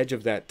the edge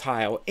of that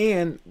tile.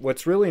 And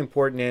what's really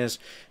important is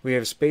we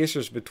have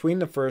spacers between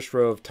the first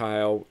row of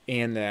tile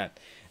and that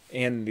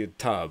and the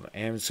tub.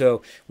 And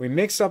so we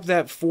mix up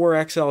that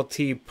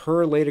 4XLT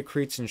per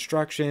Laticrete's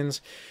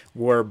instructions.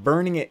 We're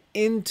burning it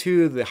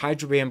into the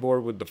hydroband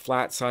board with the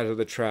flat side of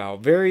the trowel.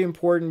 Very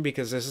important,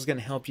 because this is going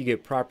to help you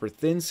get proper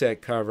thin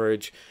set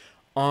coverage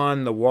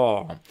on the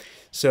wall.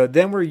 So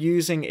then we're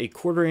using a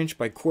 1/4 inch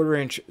by 1/4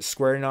 inch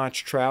square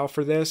notch trowel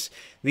for this.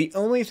 The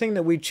only thing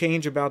that we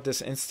change about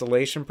this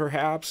installation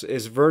perhaps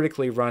is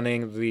vertically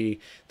running the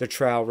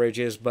trowel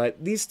ridges,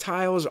 but these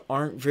tiles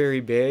aren't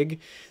very big.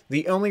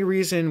 The only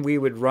reason we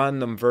would run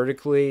them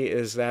vertically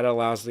is that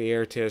allows the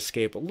air to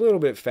escape a little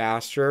bit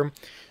faster,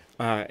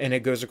 and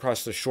it goes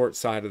across the short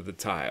side of the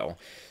tile.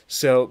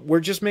 So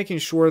we're just making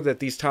sure that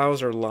these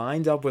tiles are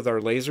lined up with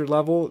our laser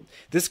level.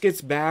 This gets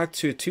back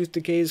to Tooth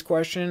Decay's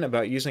question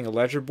about using a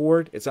ledger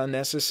board. It's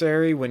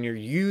unnecessary when you're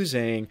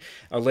using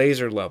a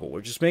laser level.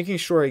 We're just making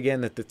sure, again,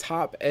 that the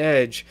top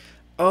edge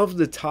of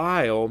the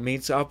tile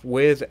meets up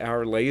with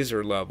our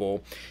laser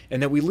level,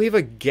 and that we leave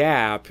a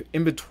gap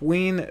in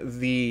between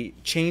the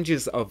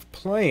changes of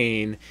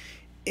plane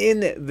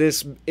in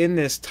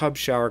this tub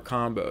shower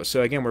combo.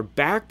 So again, we're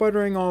back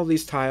buttering all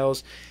these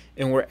tiles,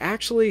 and we're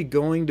actually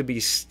going to be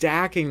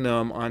stacking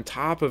them on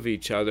top of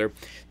each other.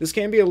 This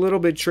can be a little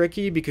bit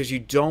tricky because you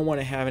don't want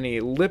to have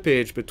any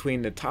lippage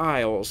between the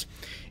tiles,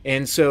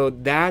 and so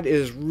that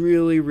is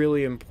really,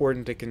 really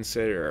important to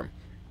consider.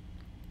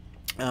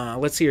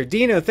 Let's see here.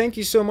 Dino, thank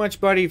you so much,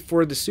 buddy,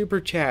 for the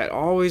super chat.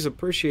 Always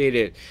appreciate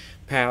it,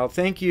 pal.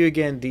 Thank you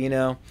again,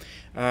 Dino.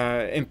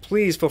 And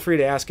please feel free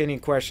to ask any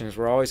questions.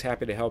 We're always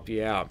happy to help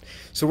you out.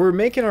 So we're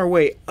making our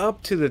way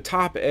up to the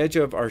top edge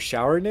of our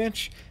shower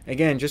niche.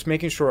 Again, just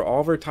making sure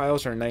all of our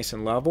tiles are nice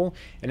and level.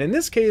 And in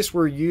this case,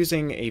 we're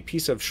using a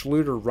piece of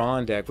Schluter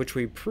Rondeck, which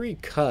we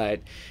pre-cut,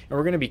 and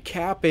we're going to be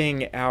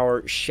capping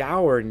our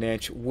shower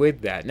niche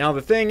with that. Now,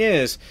 the thing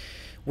is,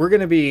 we're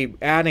going to be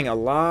adding a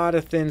lot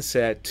of thin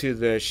set to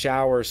the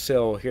shower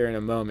sill here in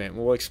a moment.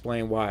 We'll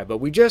explain why. But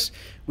we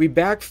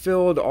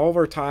backfilled all of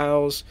our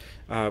tiles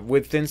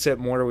with thin set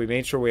mortar. We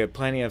made sure we had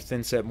plenty of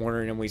thin set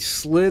mortar, and then we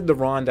slid the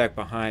Rondeck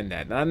behind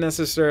that. Not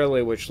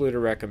necessarily what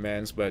Schluter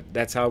recommends, but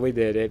that's how we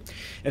did it.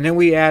 And then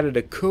we added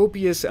a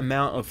copious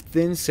amount of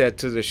thin set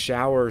to the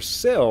shower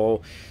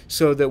sill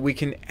so that we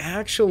can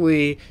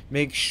actually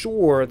make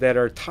sure that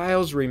our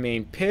tiles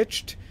remain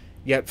pitched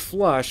yet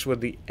flush with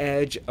the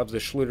edge of the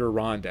Schluter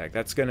Rondeck.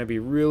 That's going to be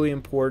really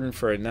important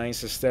for a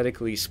nice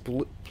aesthetically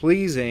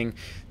pleasing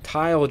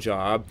tile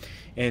job.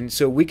 And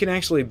so we can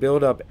actually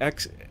build up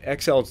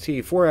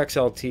XLT,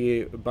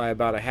 4XLT by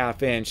about a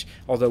 1/2 inch,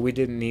 although we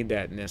didn't need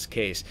that in this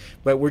case.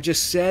 But we're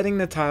just setting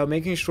the tile,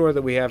 making sure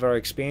that we have our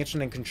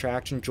expansion and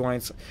contraction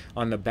joints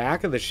on the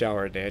back of the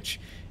shower niche,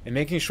 and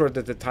making sure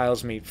that the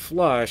tiles meet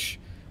flush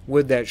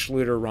with that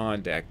Schluter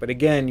Rondeck. But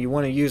again, you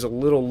want to use a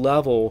little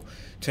level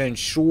to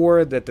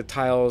ensure that the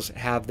tiles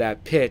have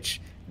that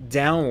pitch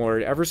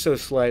downward ever so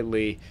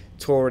slightly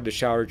toward the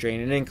shower drain,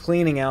 and then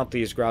cleaning out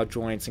these grout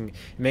joints and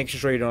making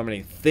sure you don't have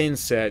any thin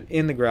set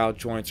in the grout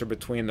joints or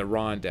between the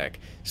Rondeck.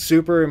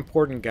 Super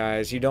important,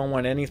 guys. You don't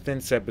want any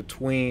thin set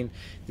between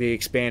the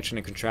expansion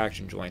and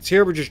contraction joints.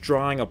 Here we're just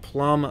drawing a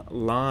plumb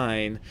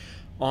line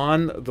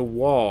on the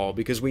wall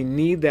because we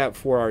need that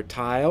for our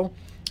tile.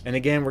 And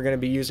again, we're going to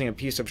be using a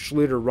piece of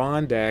Schluter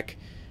Rondeck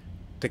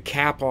to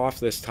cap off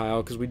this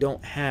tile because we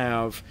don't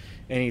have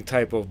any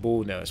type of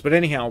bullnose. But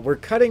anyhow, we're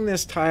cutting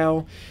this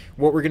tile.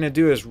 What we're going to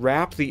do is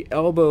wrap the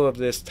elbow of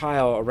this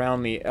tile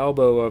around the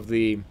elbow of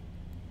the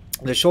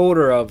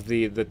shoulder of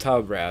the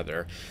tub,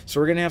 rather. So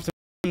we're going to have to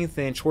 1/8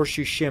 inch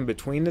horseshoe shim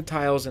between the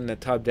tiles and the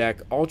tub deck.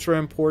 Ultra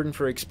important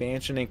for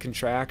expansion and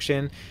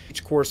contraction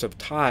each course of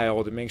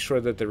tile to make sure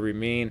that they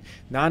remain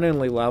not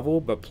only level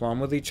but plumb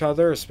with each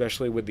other,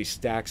 especially with these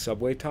stacked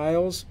subway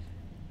tiles.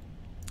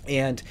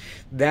 And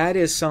that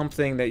is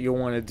something that you'll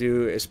want to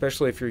do,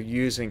 especially if you're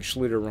using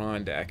Schluter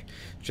Rondeck.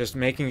 Just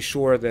making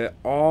sure that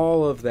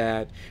all of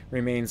that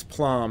remains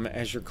plumb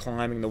as you're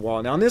climbing the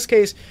wall. Now in this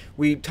case,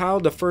 we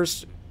tiled the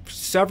first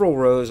several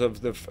rows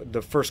of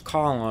the first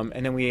column,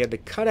 and then we had to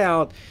cut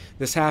out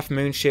this half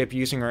moon shape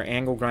using our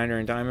angle grinder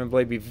and diamond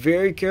blade. Be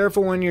very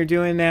careful when you're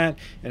doing that,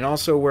 and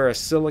also wear a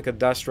silica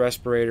dust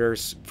respirator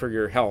for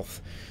your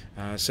health.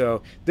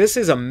 So this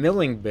is a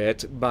milling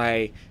bit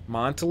by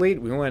Montelete.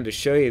 We wanted to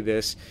show you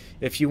this.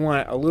 If you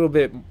want a little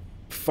bit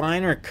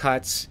finer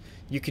cuts,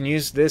 you can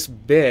use this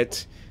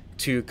bit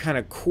to kind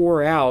of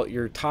core out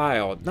your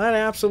tile. Not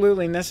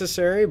absolutely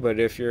necessary, but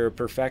if you're a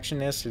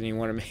perfectionist and you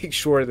want to make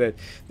sure that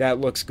that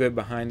looks good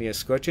behind the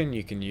escutcheon,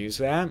 you can use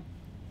that.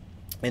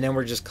 And then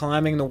we're just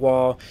climbing the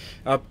wall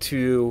up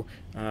to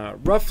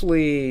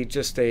roughly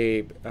just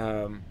a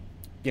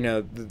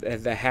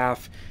the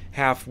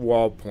half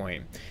wall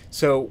point.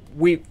 So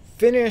we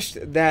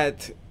finished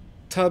that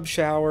tub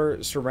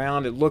shower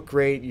surround. It looked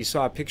great. You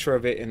saw a picture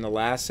of it in the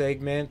last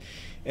segment.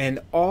 And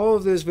all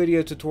of those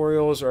video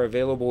tutorials are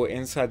available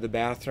inside the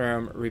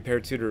Bathroom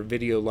Repair Tutor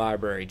video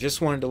library. Just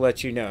wanted to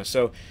let you know.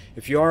 So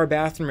if you are a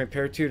Bathroom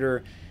Repair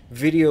Tutor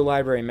video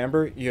library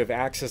member, you have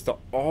access to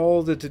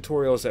all the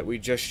tutorials that we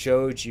just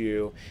showed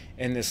you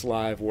in this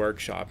live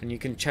workshop, and you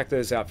can check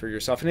those out for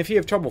yourself. And if you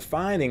have trouble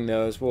finding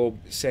those,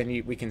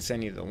 we can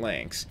send you the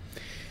links.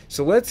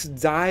 So let's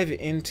dive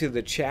into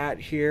the chat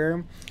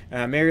here.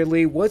 Mary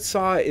Lee, what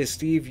saw is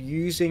Steve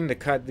using to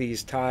cut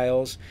these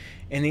tiles?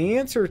 And the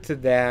answer to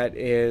that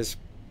is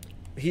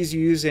he's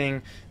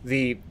using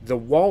the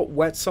Walt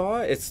wet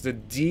saw. It's the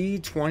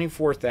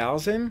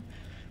D24000.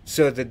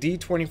 So the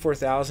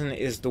D24000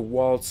 is the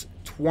Walt's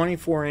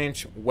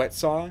 24-inch wet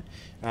saw.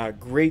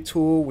 Great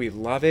tool, we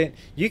love it.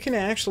 You can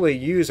actually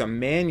use a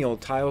manual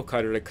tile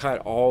cutter to cut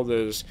all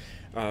those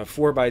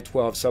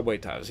 4x12 subway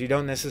tiles. You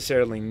don't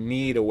necessarily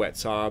need a wet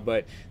saw,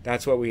 but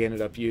that's what we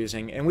ended up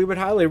using. And we would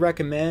highly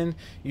recommend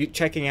you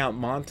checking out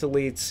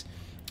Montelite's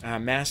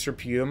Master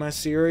Puma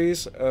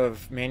series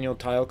of manual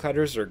tile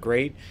cutters. Are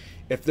great.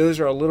 If those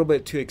are a little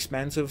bit too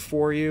expensive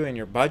for you and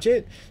your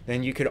budget,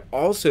 then you could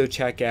also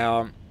check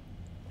out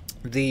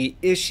the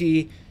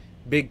Ishii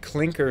Big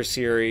Clinker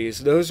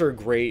series. Those are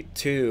great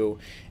too.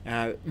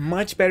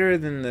 Much better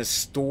than the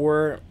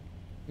store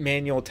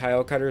manual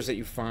tile cutters that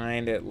you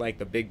find at like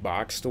the big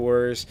box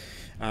stores.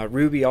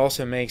 Ruby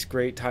also makes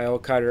great tile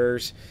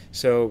cutters.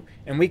 So,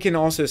 and we can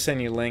also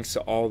send you links to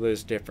all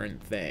those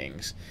different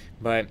things.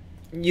 But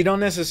you don't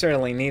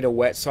necessarily need a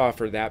wet saw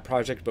for that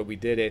project, but we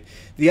did it.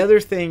 The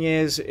other thing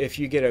is, if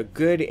you get a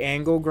good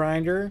angle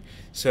grinder,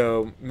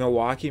 so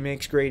Milwaukee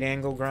makes great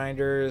angle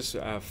grinders,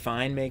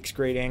 Fine makes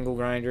great angle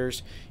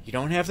grinders. You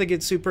don't have to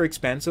get super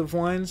expensive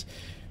ones.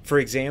 For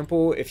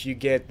example, if you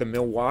get the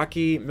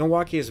Milwaukee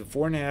is a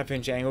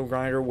 4.5-inch angle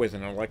grinder with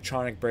an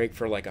electronic brake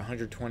for like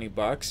 120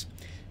 bucks.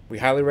 We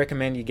highly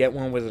recommend you get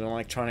one with an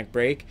electronic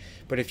brake.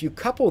 But if you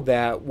couple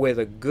that with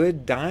a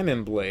good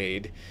diamond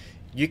blade,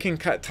 you can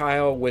cut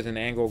tile with an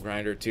angle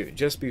grinder too.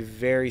 Just be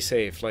very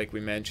safe, like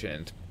we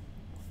mentioned.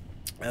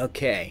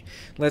 Okay,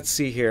 let's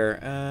see here.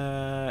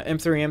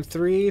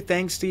 M3,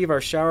 thanks Steve.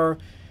 Our shower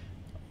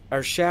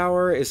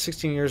is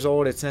 16 years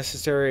old. It's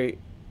necessary.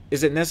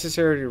 Is it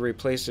necessary to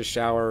replace the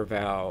shower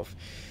valve?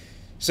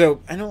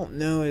 So I don't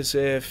know as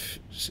if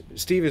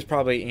Steve is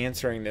probably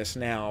answering this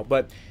now,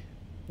 but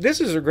this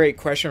is a great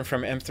question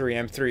from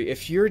M3.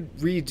 If you're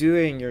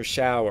redoing your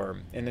shower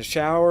and the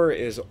shower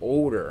is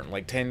older,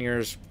 like 10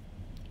 years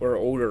or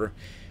older,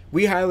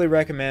 we highly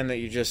recommend that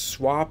you just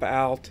swap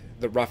out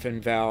the rough-in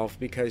valve,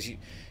 because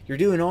you're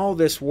doing all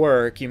this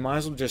work. You might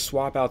as well just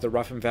swap out the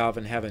rough-in valve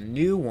and have a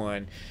new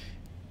one.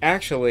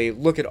 Actually,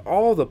 look at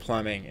all the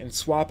plumbing and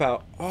swap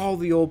out all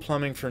the old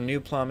plumbing for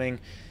new plumbing.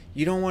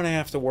 You don't want to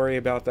have to worry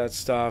about that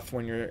stuff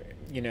when you're,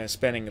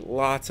 spending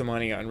lots of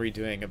money on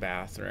redoing a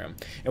bathroom.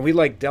 And we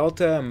like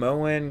Delta,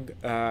 Moen,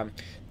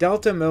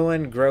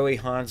 Grohe,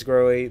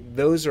 Hansgrohe.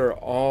 Those are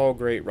all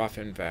great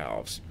rough-in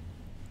valves.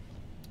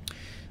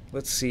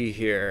 Let's see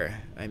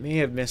here. I may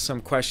have missed some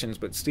questions,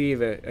 but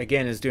Steve,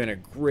 again, is doing a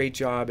great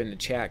job in the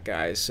chat,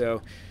 guys.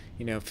 So,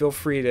 feel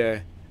free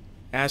to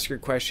ask your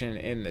question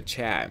in the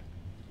chat.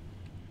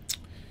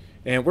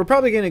 And we're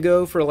probably going to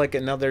go for like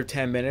another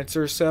 10 minutes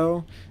or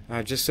so,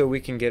 just so we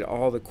can get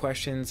all the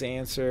questions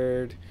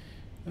answered.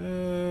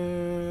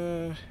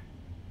 Okay,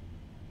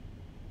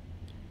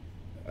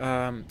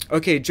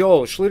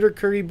 Joel, Schluter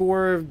Curdy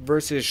board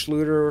versus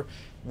Schluter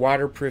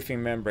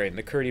waterproofing membrane,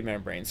 the Curdy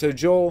membrane. So,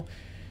 Joel,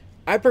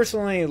 I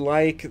personally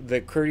like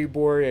the Curdy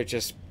board.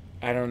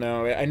 I don't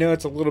know. I know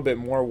it's a little bit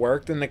more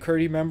work than the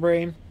Curdy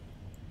membrane,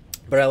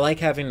 but I like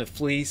having the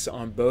fleece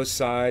on both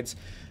sides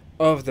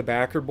of the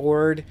backer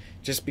board,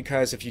 just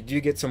because if you do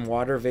get some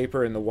water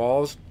vapor in the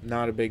walls,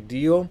 not a big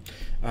deal.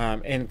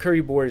 And Curdy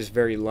board is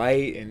very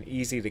light and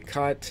easy to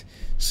cut.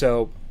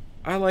 So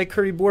I like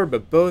Curdy board,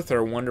 but both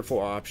are wonderful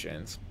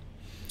options.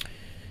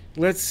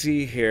 Let's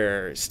see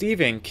here.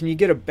 Steven, can you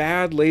get a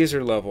bad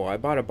laser level? I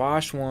bought a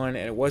Bosch one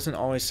and it wasn't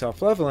always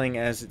self-leveling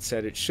as it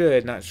said it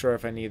should. Not sure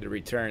if I need to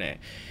return it.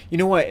 You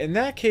know what? In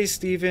that case,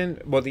 Steven,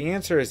 well, the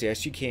answer is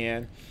yes, you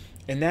can.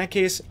 In that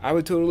case, I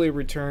would totally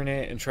return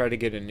it and try to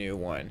get a new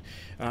one.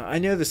 I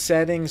know the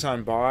settings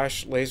on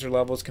Bosch laser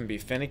levels can be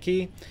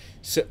finicky.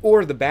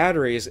 Or the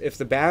batteries. If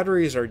the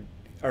batteries are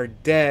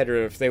dead,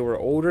 or if they were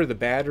older, the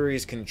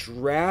batteries can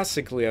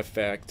drastically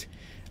affect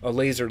a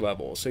laser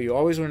level. So you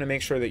always want to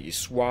make sure that you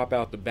swap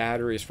out the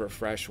batteries for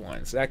fresh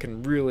ones. That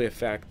can really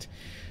affect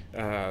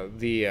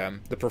the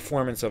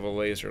performance of a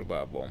laser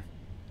level.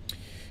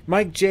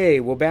 Mike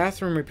J, will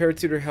bathroom repair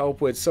tutor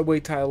help with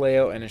subway tile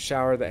layout and a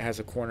shower that has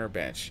a corner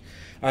bench?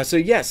 So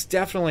yes,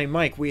 definitely,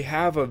 Mike. We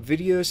have a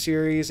video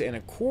series and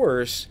a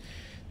course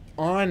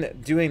on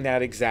doing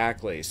that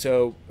exactly.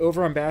 So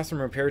over on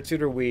Bathroom Repair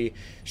Tutor, we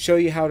show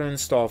you how to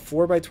install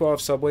 4x12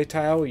 subway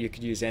tile. You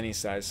could use any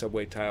size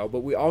subway tile,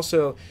 but we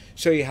also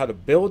show you how to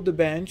build the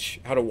bench,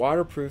 how to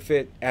waterproof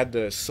it, add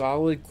the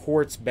solid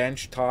quartz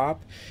bench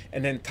top,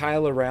 and then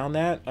tile around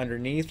that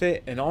underneath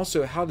it, and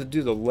also how to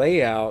do the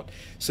layout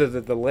so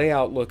that the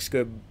layout looks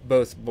good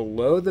both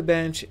below the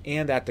bench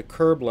and at the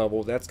curb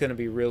level. That's going to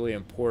be really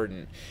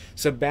important.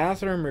 So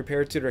Bathroom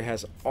Repair Tutor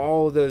has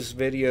all of those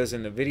videos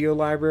in the video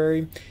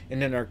library,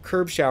 And then our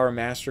curb shower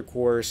master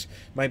course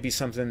might be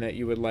something that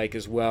you would like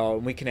as well,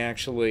 and we can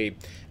actually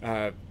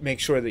make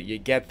sure that you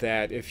get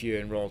that if you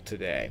enroll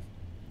today.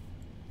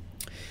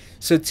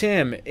 So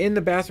Tim, in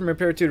the bathroom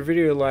repair tutor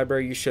video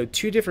library, you showed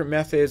 2 different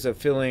methods of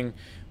filling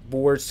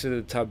boards to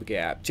the tub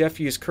gap. Jeff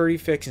used Curdy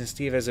Fix and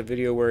Steve has a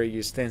video where he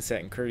used thin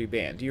set and Curdy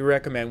Band. Do you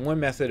recommend one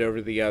method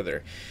over the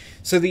other?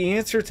 So the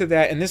answer to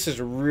that, and this is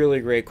a really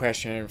great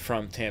question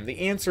from Tim,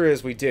 the answer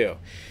is we do.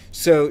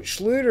 So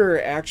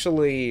Schluter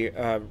actually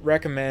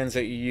recommends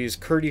that you use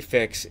Curdy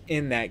Fix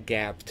in that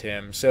gap,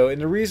 Tim. So, and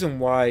the reason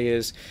why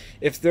is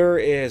if there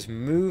is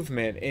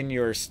movement in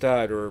your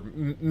stud or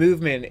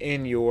movement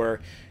in your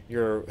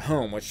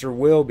home, which there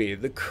will be,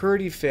 the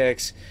Curdy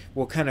Fix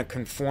will kind of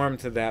conform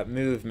to that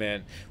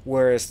movement,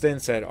 whereas thin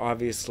set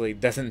obviously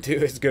doesn't do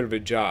as good of a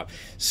job.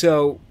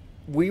 So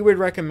we would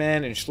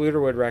recommend, and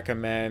Schluter would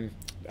recommend,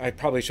 I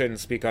probably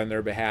shouldn't speak on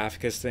their behalf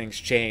because things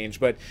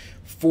change, but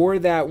for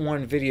that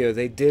one video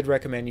they did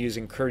recommend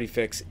using Curdy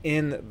Fix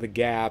in the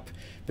gap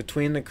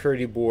between the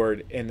Curdy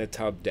board and the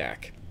tub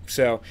deck.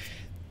 So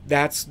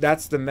that's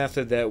the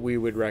method that we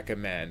would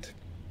recommend.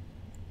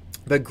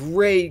 But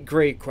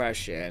great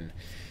question.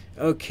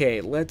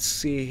 Okay, let's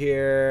see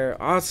here.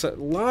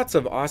 Awesome, lots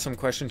of awesome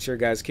questions here,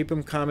 guys. Keep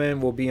them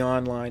coming. We'll be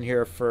online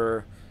here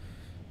for,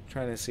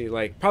 trying to see,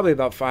 like probably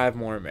about 5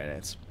 more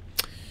minutes.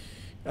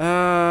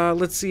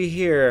 Let's see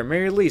here,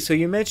 Mary Lee. So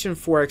you mentioned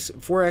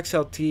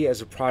 4XLT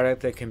as a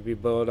product that can be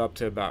built up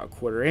to about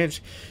 1/4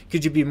 inch.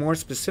 Could you be more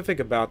specific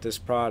about this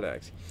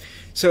product?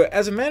 So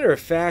as a matter of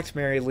fact,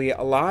 Mary Lee,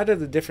 a lot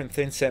of the different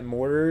thin set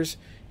mortars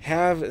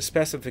have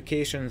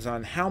specifications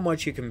on how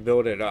much you can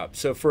build it up.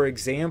 So for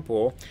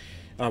example,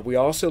 we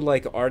also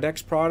like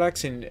Ardex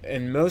products,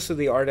 and most of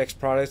the Ardex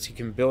products you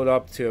can build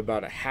up to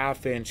about a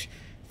 1/2 inch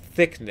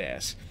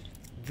thickness.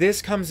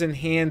 This comes in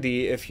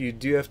handy if you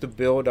do have to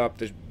build up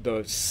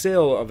the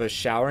sill of a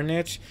shower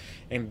niche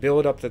and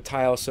build up the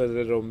tile so that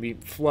it'll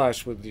meet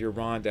flush with your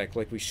Rondeck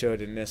like we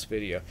showed in this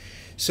video.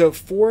 So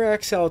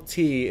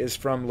 4XLT is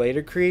from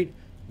Laticrete.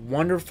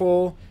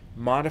 Wonderful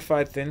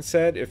modified thin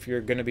set if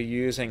you're going to be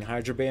using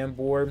Hydroband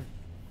board.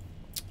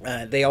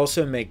 They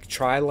also make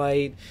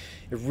Trilite.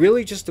 It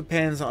really just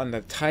depends on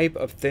the type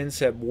of thin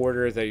set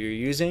mortar that you're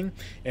using,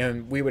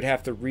 and we would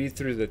have to read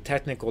through the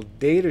technical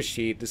data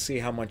sheet to see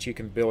how much you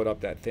can build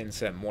up that thin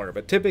set mortar.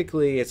 But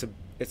typically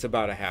it's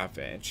about a 1/2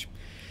 inch.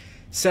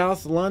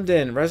 South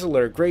London,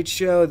 Resler, great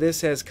show. This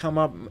has come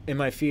up in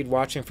my feed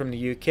watching from the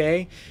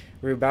UK.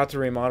 We're about to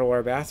remodel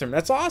our bathroom.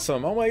 That's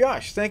awesome. Oh my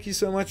gosh. Thank you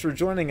so much for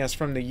joining us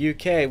from the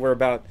UK. We're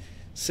about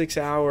 6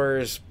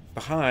 hours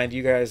behind.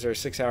 You guys are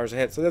 6 hours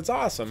ahead, so that's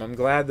awesome. I'm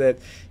glad that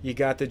you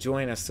got to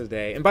join us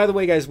today. And by the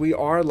way, guys, we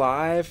are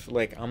live.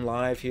 Like, I'm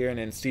live here, and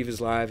then Steve is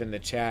live in the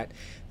chat.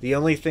 The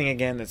only thing,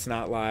 again, that's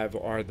not live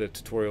are the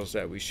tutorials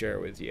that we share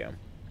with you.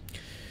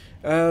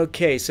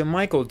 Okay, so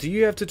Michael, do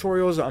you have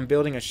tutorials on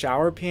building a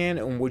shower pan,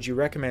 and would you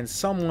recommend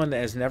someone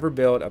that has never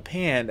built a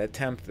pan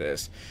attempt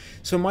this?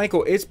 So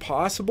Michael, it's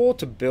possible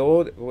to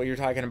build what you're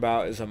talking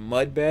about is a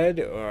mud bed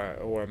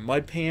or a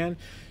mud pan.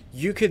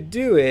 You could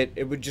do it.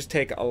 It would just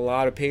take a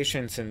lot of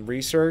patience and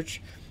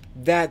research.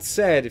 That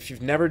said, if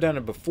you've never done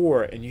it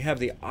before and you have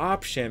the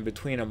option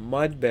between a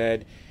mud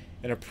bed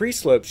and a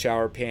pre-slope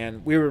shower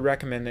pan, we would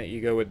recommend that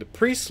you go with the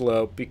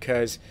pre-slope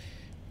because,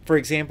 for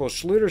example,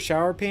 Schluter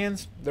shower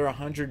pans, they're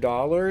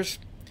 $100.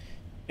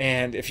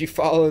 And if you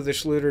follow the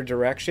Schluter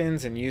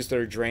directions and use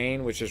their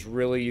drain, which is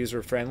really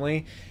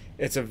user-friendly,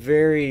 it's a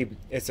very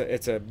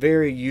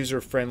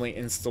user-friendly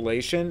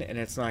installation, and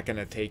it's not going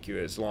to take you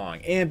as long.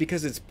 And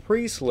because it's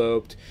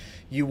pre-sloped,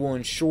 you will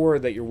ensure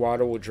that your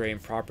water will drain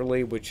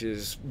properly, which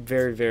is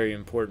very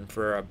important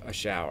for a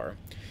shower.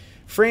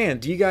 Fran,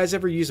 do you guys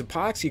ever use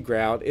epoxy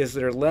grout? Is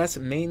there less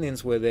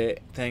maintenance with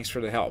it? Thanks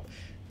for the help.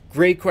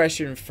 Great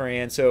question,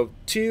 Fran. So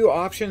 2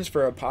 options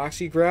for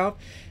epoxy grout.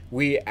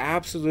 We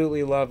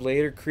absolutely love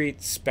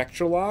Laticrete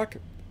Spectralock.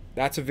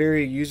 That's a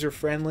very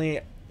user-friendly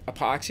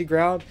epoxy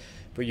grout.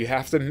 But you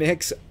have to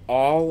mix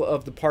all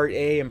of the part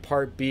A and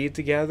part B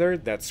together.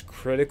 That's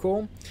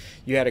critical.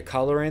 You add a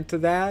colorant to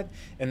that,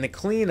 and the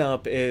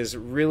cleanup is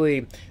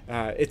really,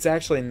 it's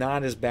actually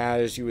not as bad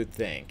as you would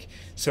think.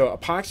 So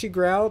epoxy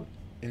grout,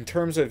 in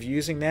terms of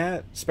using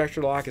that,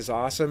 Spectralock is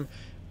awesome.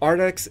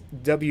 Ardex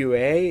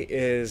WA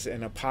is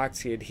an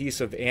epoxy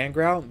adhesive and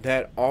grout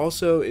that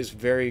also is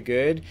very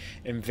good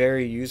and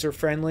very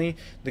user-friendly.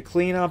 The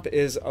cleanup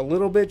is a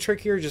little bit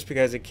trickier just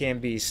because it can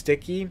be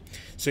sticky,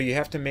 so you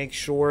have to make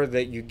sure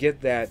that you get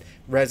that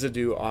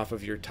residue off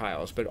of your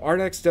tiles. But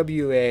Ardex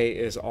WA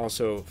is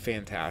also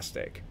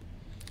fantastic.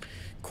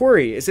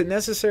 Corey, is it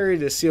necessary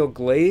to seal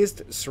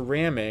glazed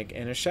ceramic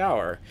in a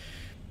shower?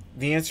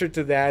 The answer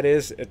to that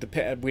is,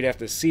 we'd have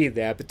to see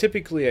that, but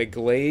typically a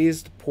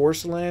glazed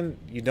porcelain,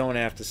 you don't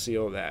have to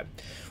seal that.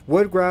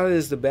 What grout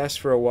is the best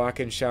for a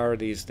walk-in shower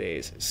these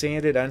days?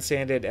 Sanded,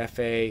 unsanded,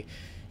 FA,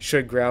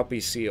 should grout be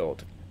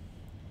sealed?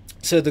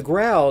 So the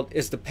grout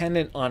is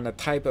dependent on the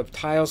type of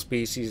tile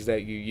species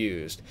that you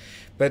used.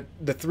 But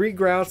the 3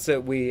 grouts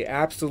that we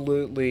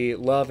absolutely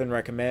love and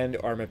recommend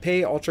are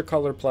Mapei Ultra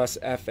Color Plus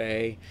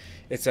FA.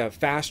 It's a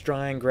fast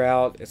drying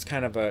grout. It's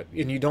kind of a,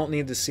 and you don't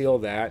need to seal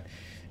that.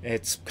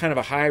 It's kind of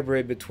a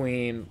hybrid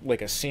between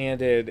like a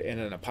sanded and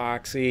an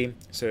epoxy.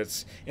 So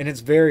it's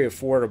very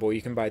affordable.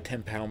 You can buy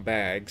 10-pound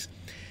bags.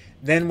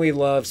 Then we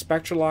love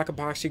Spectralock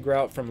epoxy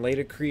grout from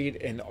Laticrete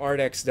and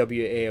Artex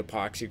WA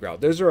epoxy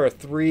grout. Those are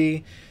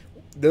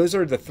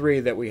the 3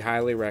 that we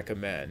highly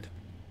recommend.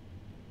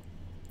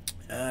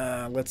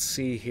 Let's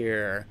see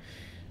here.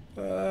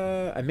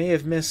 I may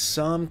have missed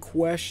some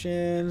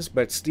questions,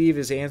 but Steve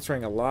is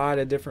answering a lot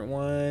of different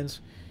ones.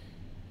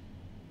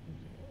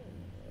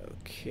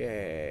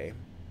 Okay.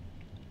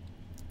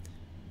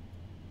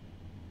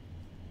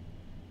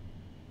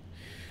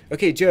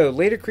 Okay, Joe,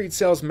 Laticrete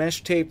sells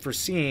mesh tape for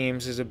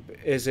seams.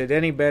 Is it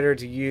any better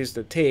to use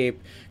the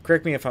tape?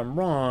 Correct me if I'm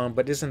wrong,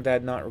 but isn't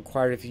that not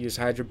required if you use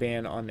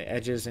Hydroband on the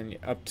edges and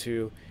up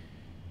to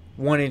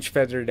 1 inch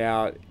feathered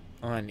out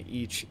on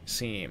each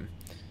seam?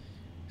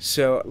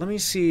 So let me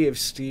see if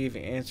Steve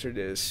answered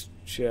this,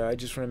 Joe. I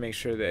just want to make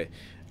sure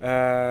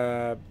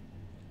that...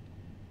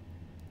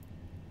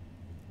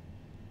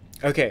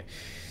 okay,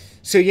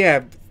 so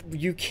yeah,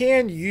 you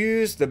can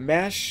use the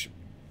mesh.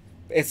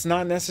 It's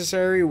not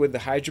necessary with the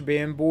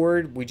Hydroband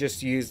board. We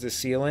just use the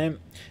sealant.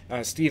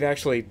 Steve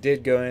actually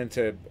did go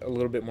into a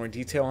little bit more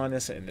detail on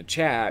this in the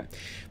chat.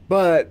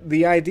 But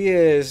the idea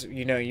is,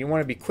 you know, you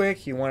want to be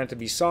quick, you want it to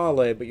be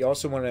solid, but you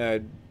also want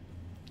to,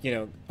 you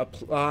know,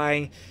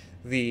 apply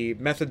the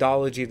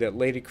methodology that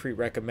Laticrete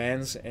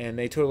recommends, and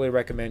they totally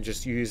recommend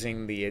just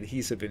using the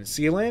adhesive and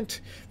sealant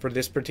for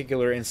this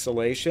particular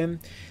installation.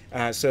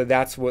 So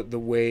that's the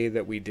way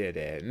that we did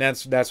it, and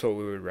that's what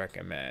we would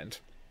recommend.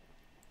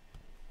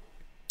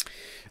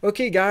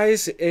 Okay,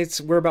 guys,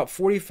 we're about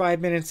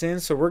 45 minutes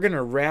in, so we're going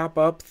to wrap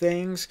up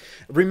things.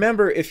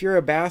 Remember, if you're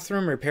a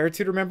bathroom repair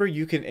tutor member,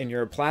 and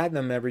you're a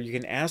platinum member, you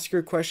can ask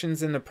your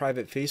questions in the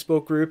private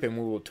Facebook group, and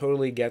we will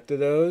totally get to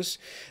those.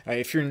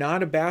 If you're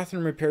not a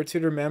bathroom repair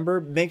tutor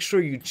member, make sure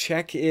you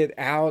check it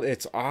out.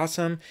 It's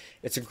awesome.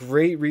 It's a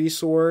great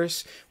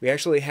resource. We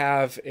actually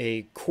have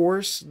a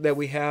course that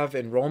we have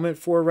enrollment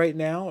for right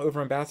now over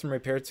on Bathroom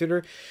Repair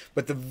Tutor,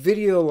 but the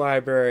video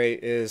library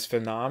is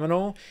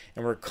phenomenal,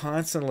 and we're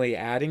constantly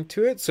adding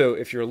to it. So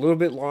if you're a little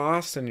bit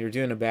lost and you're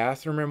doing a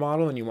bathroom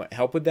remodel and you want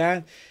help with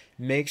that,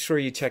 make sure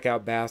you check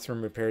out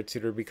Bathroom Repair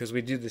Tutor, because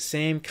we do the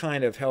same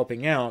kind of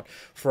helping out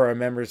for our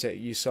members that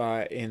you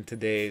saw in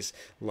today's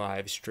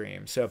live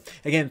stream. So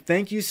again,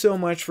 thank you so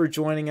much for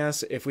joining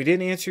us. If we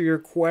didn't answer your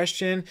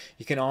question,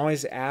 you can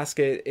always ask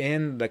it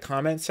in the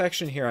comment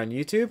section here on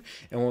YouTube,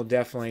 and we'll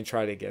definitely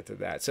try to get to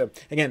that. So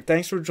again,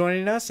 thanks for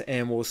joining us,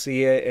 and we'll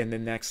see you in the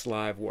next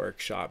live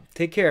workshop.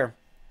 Take care.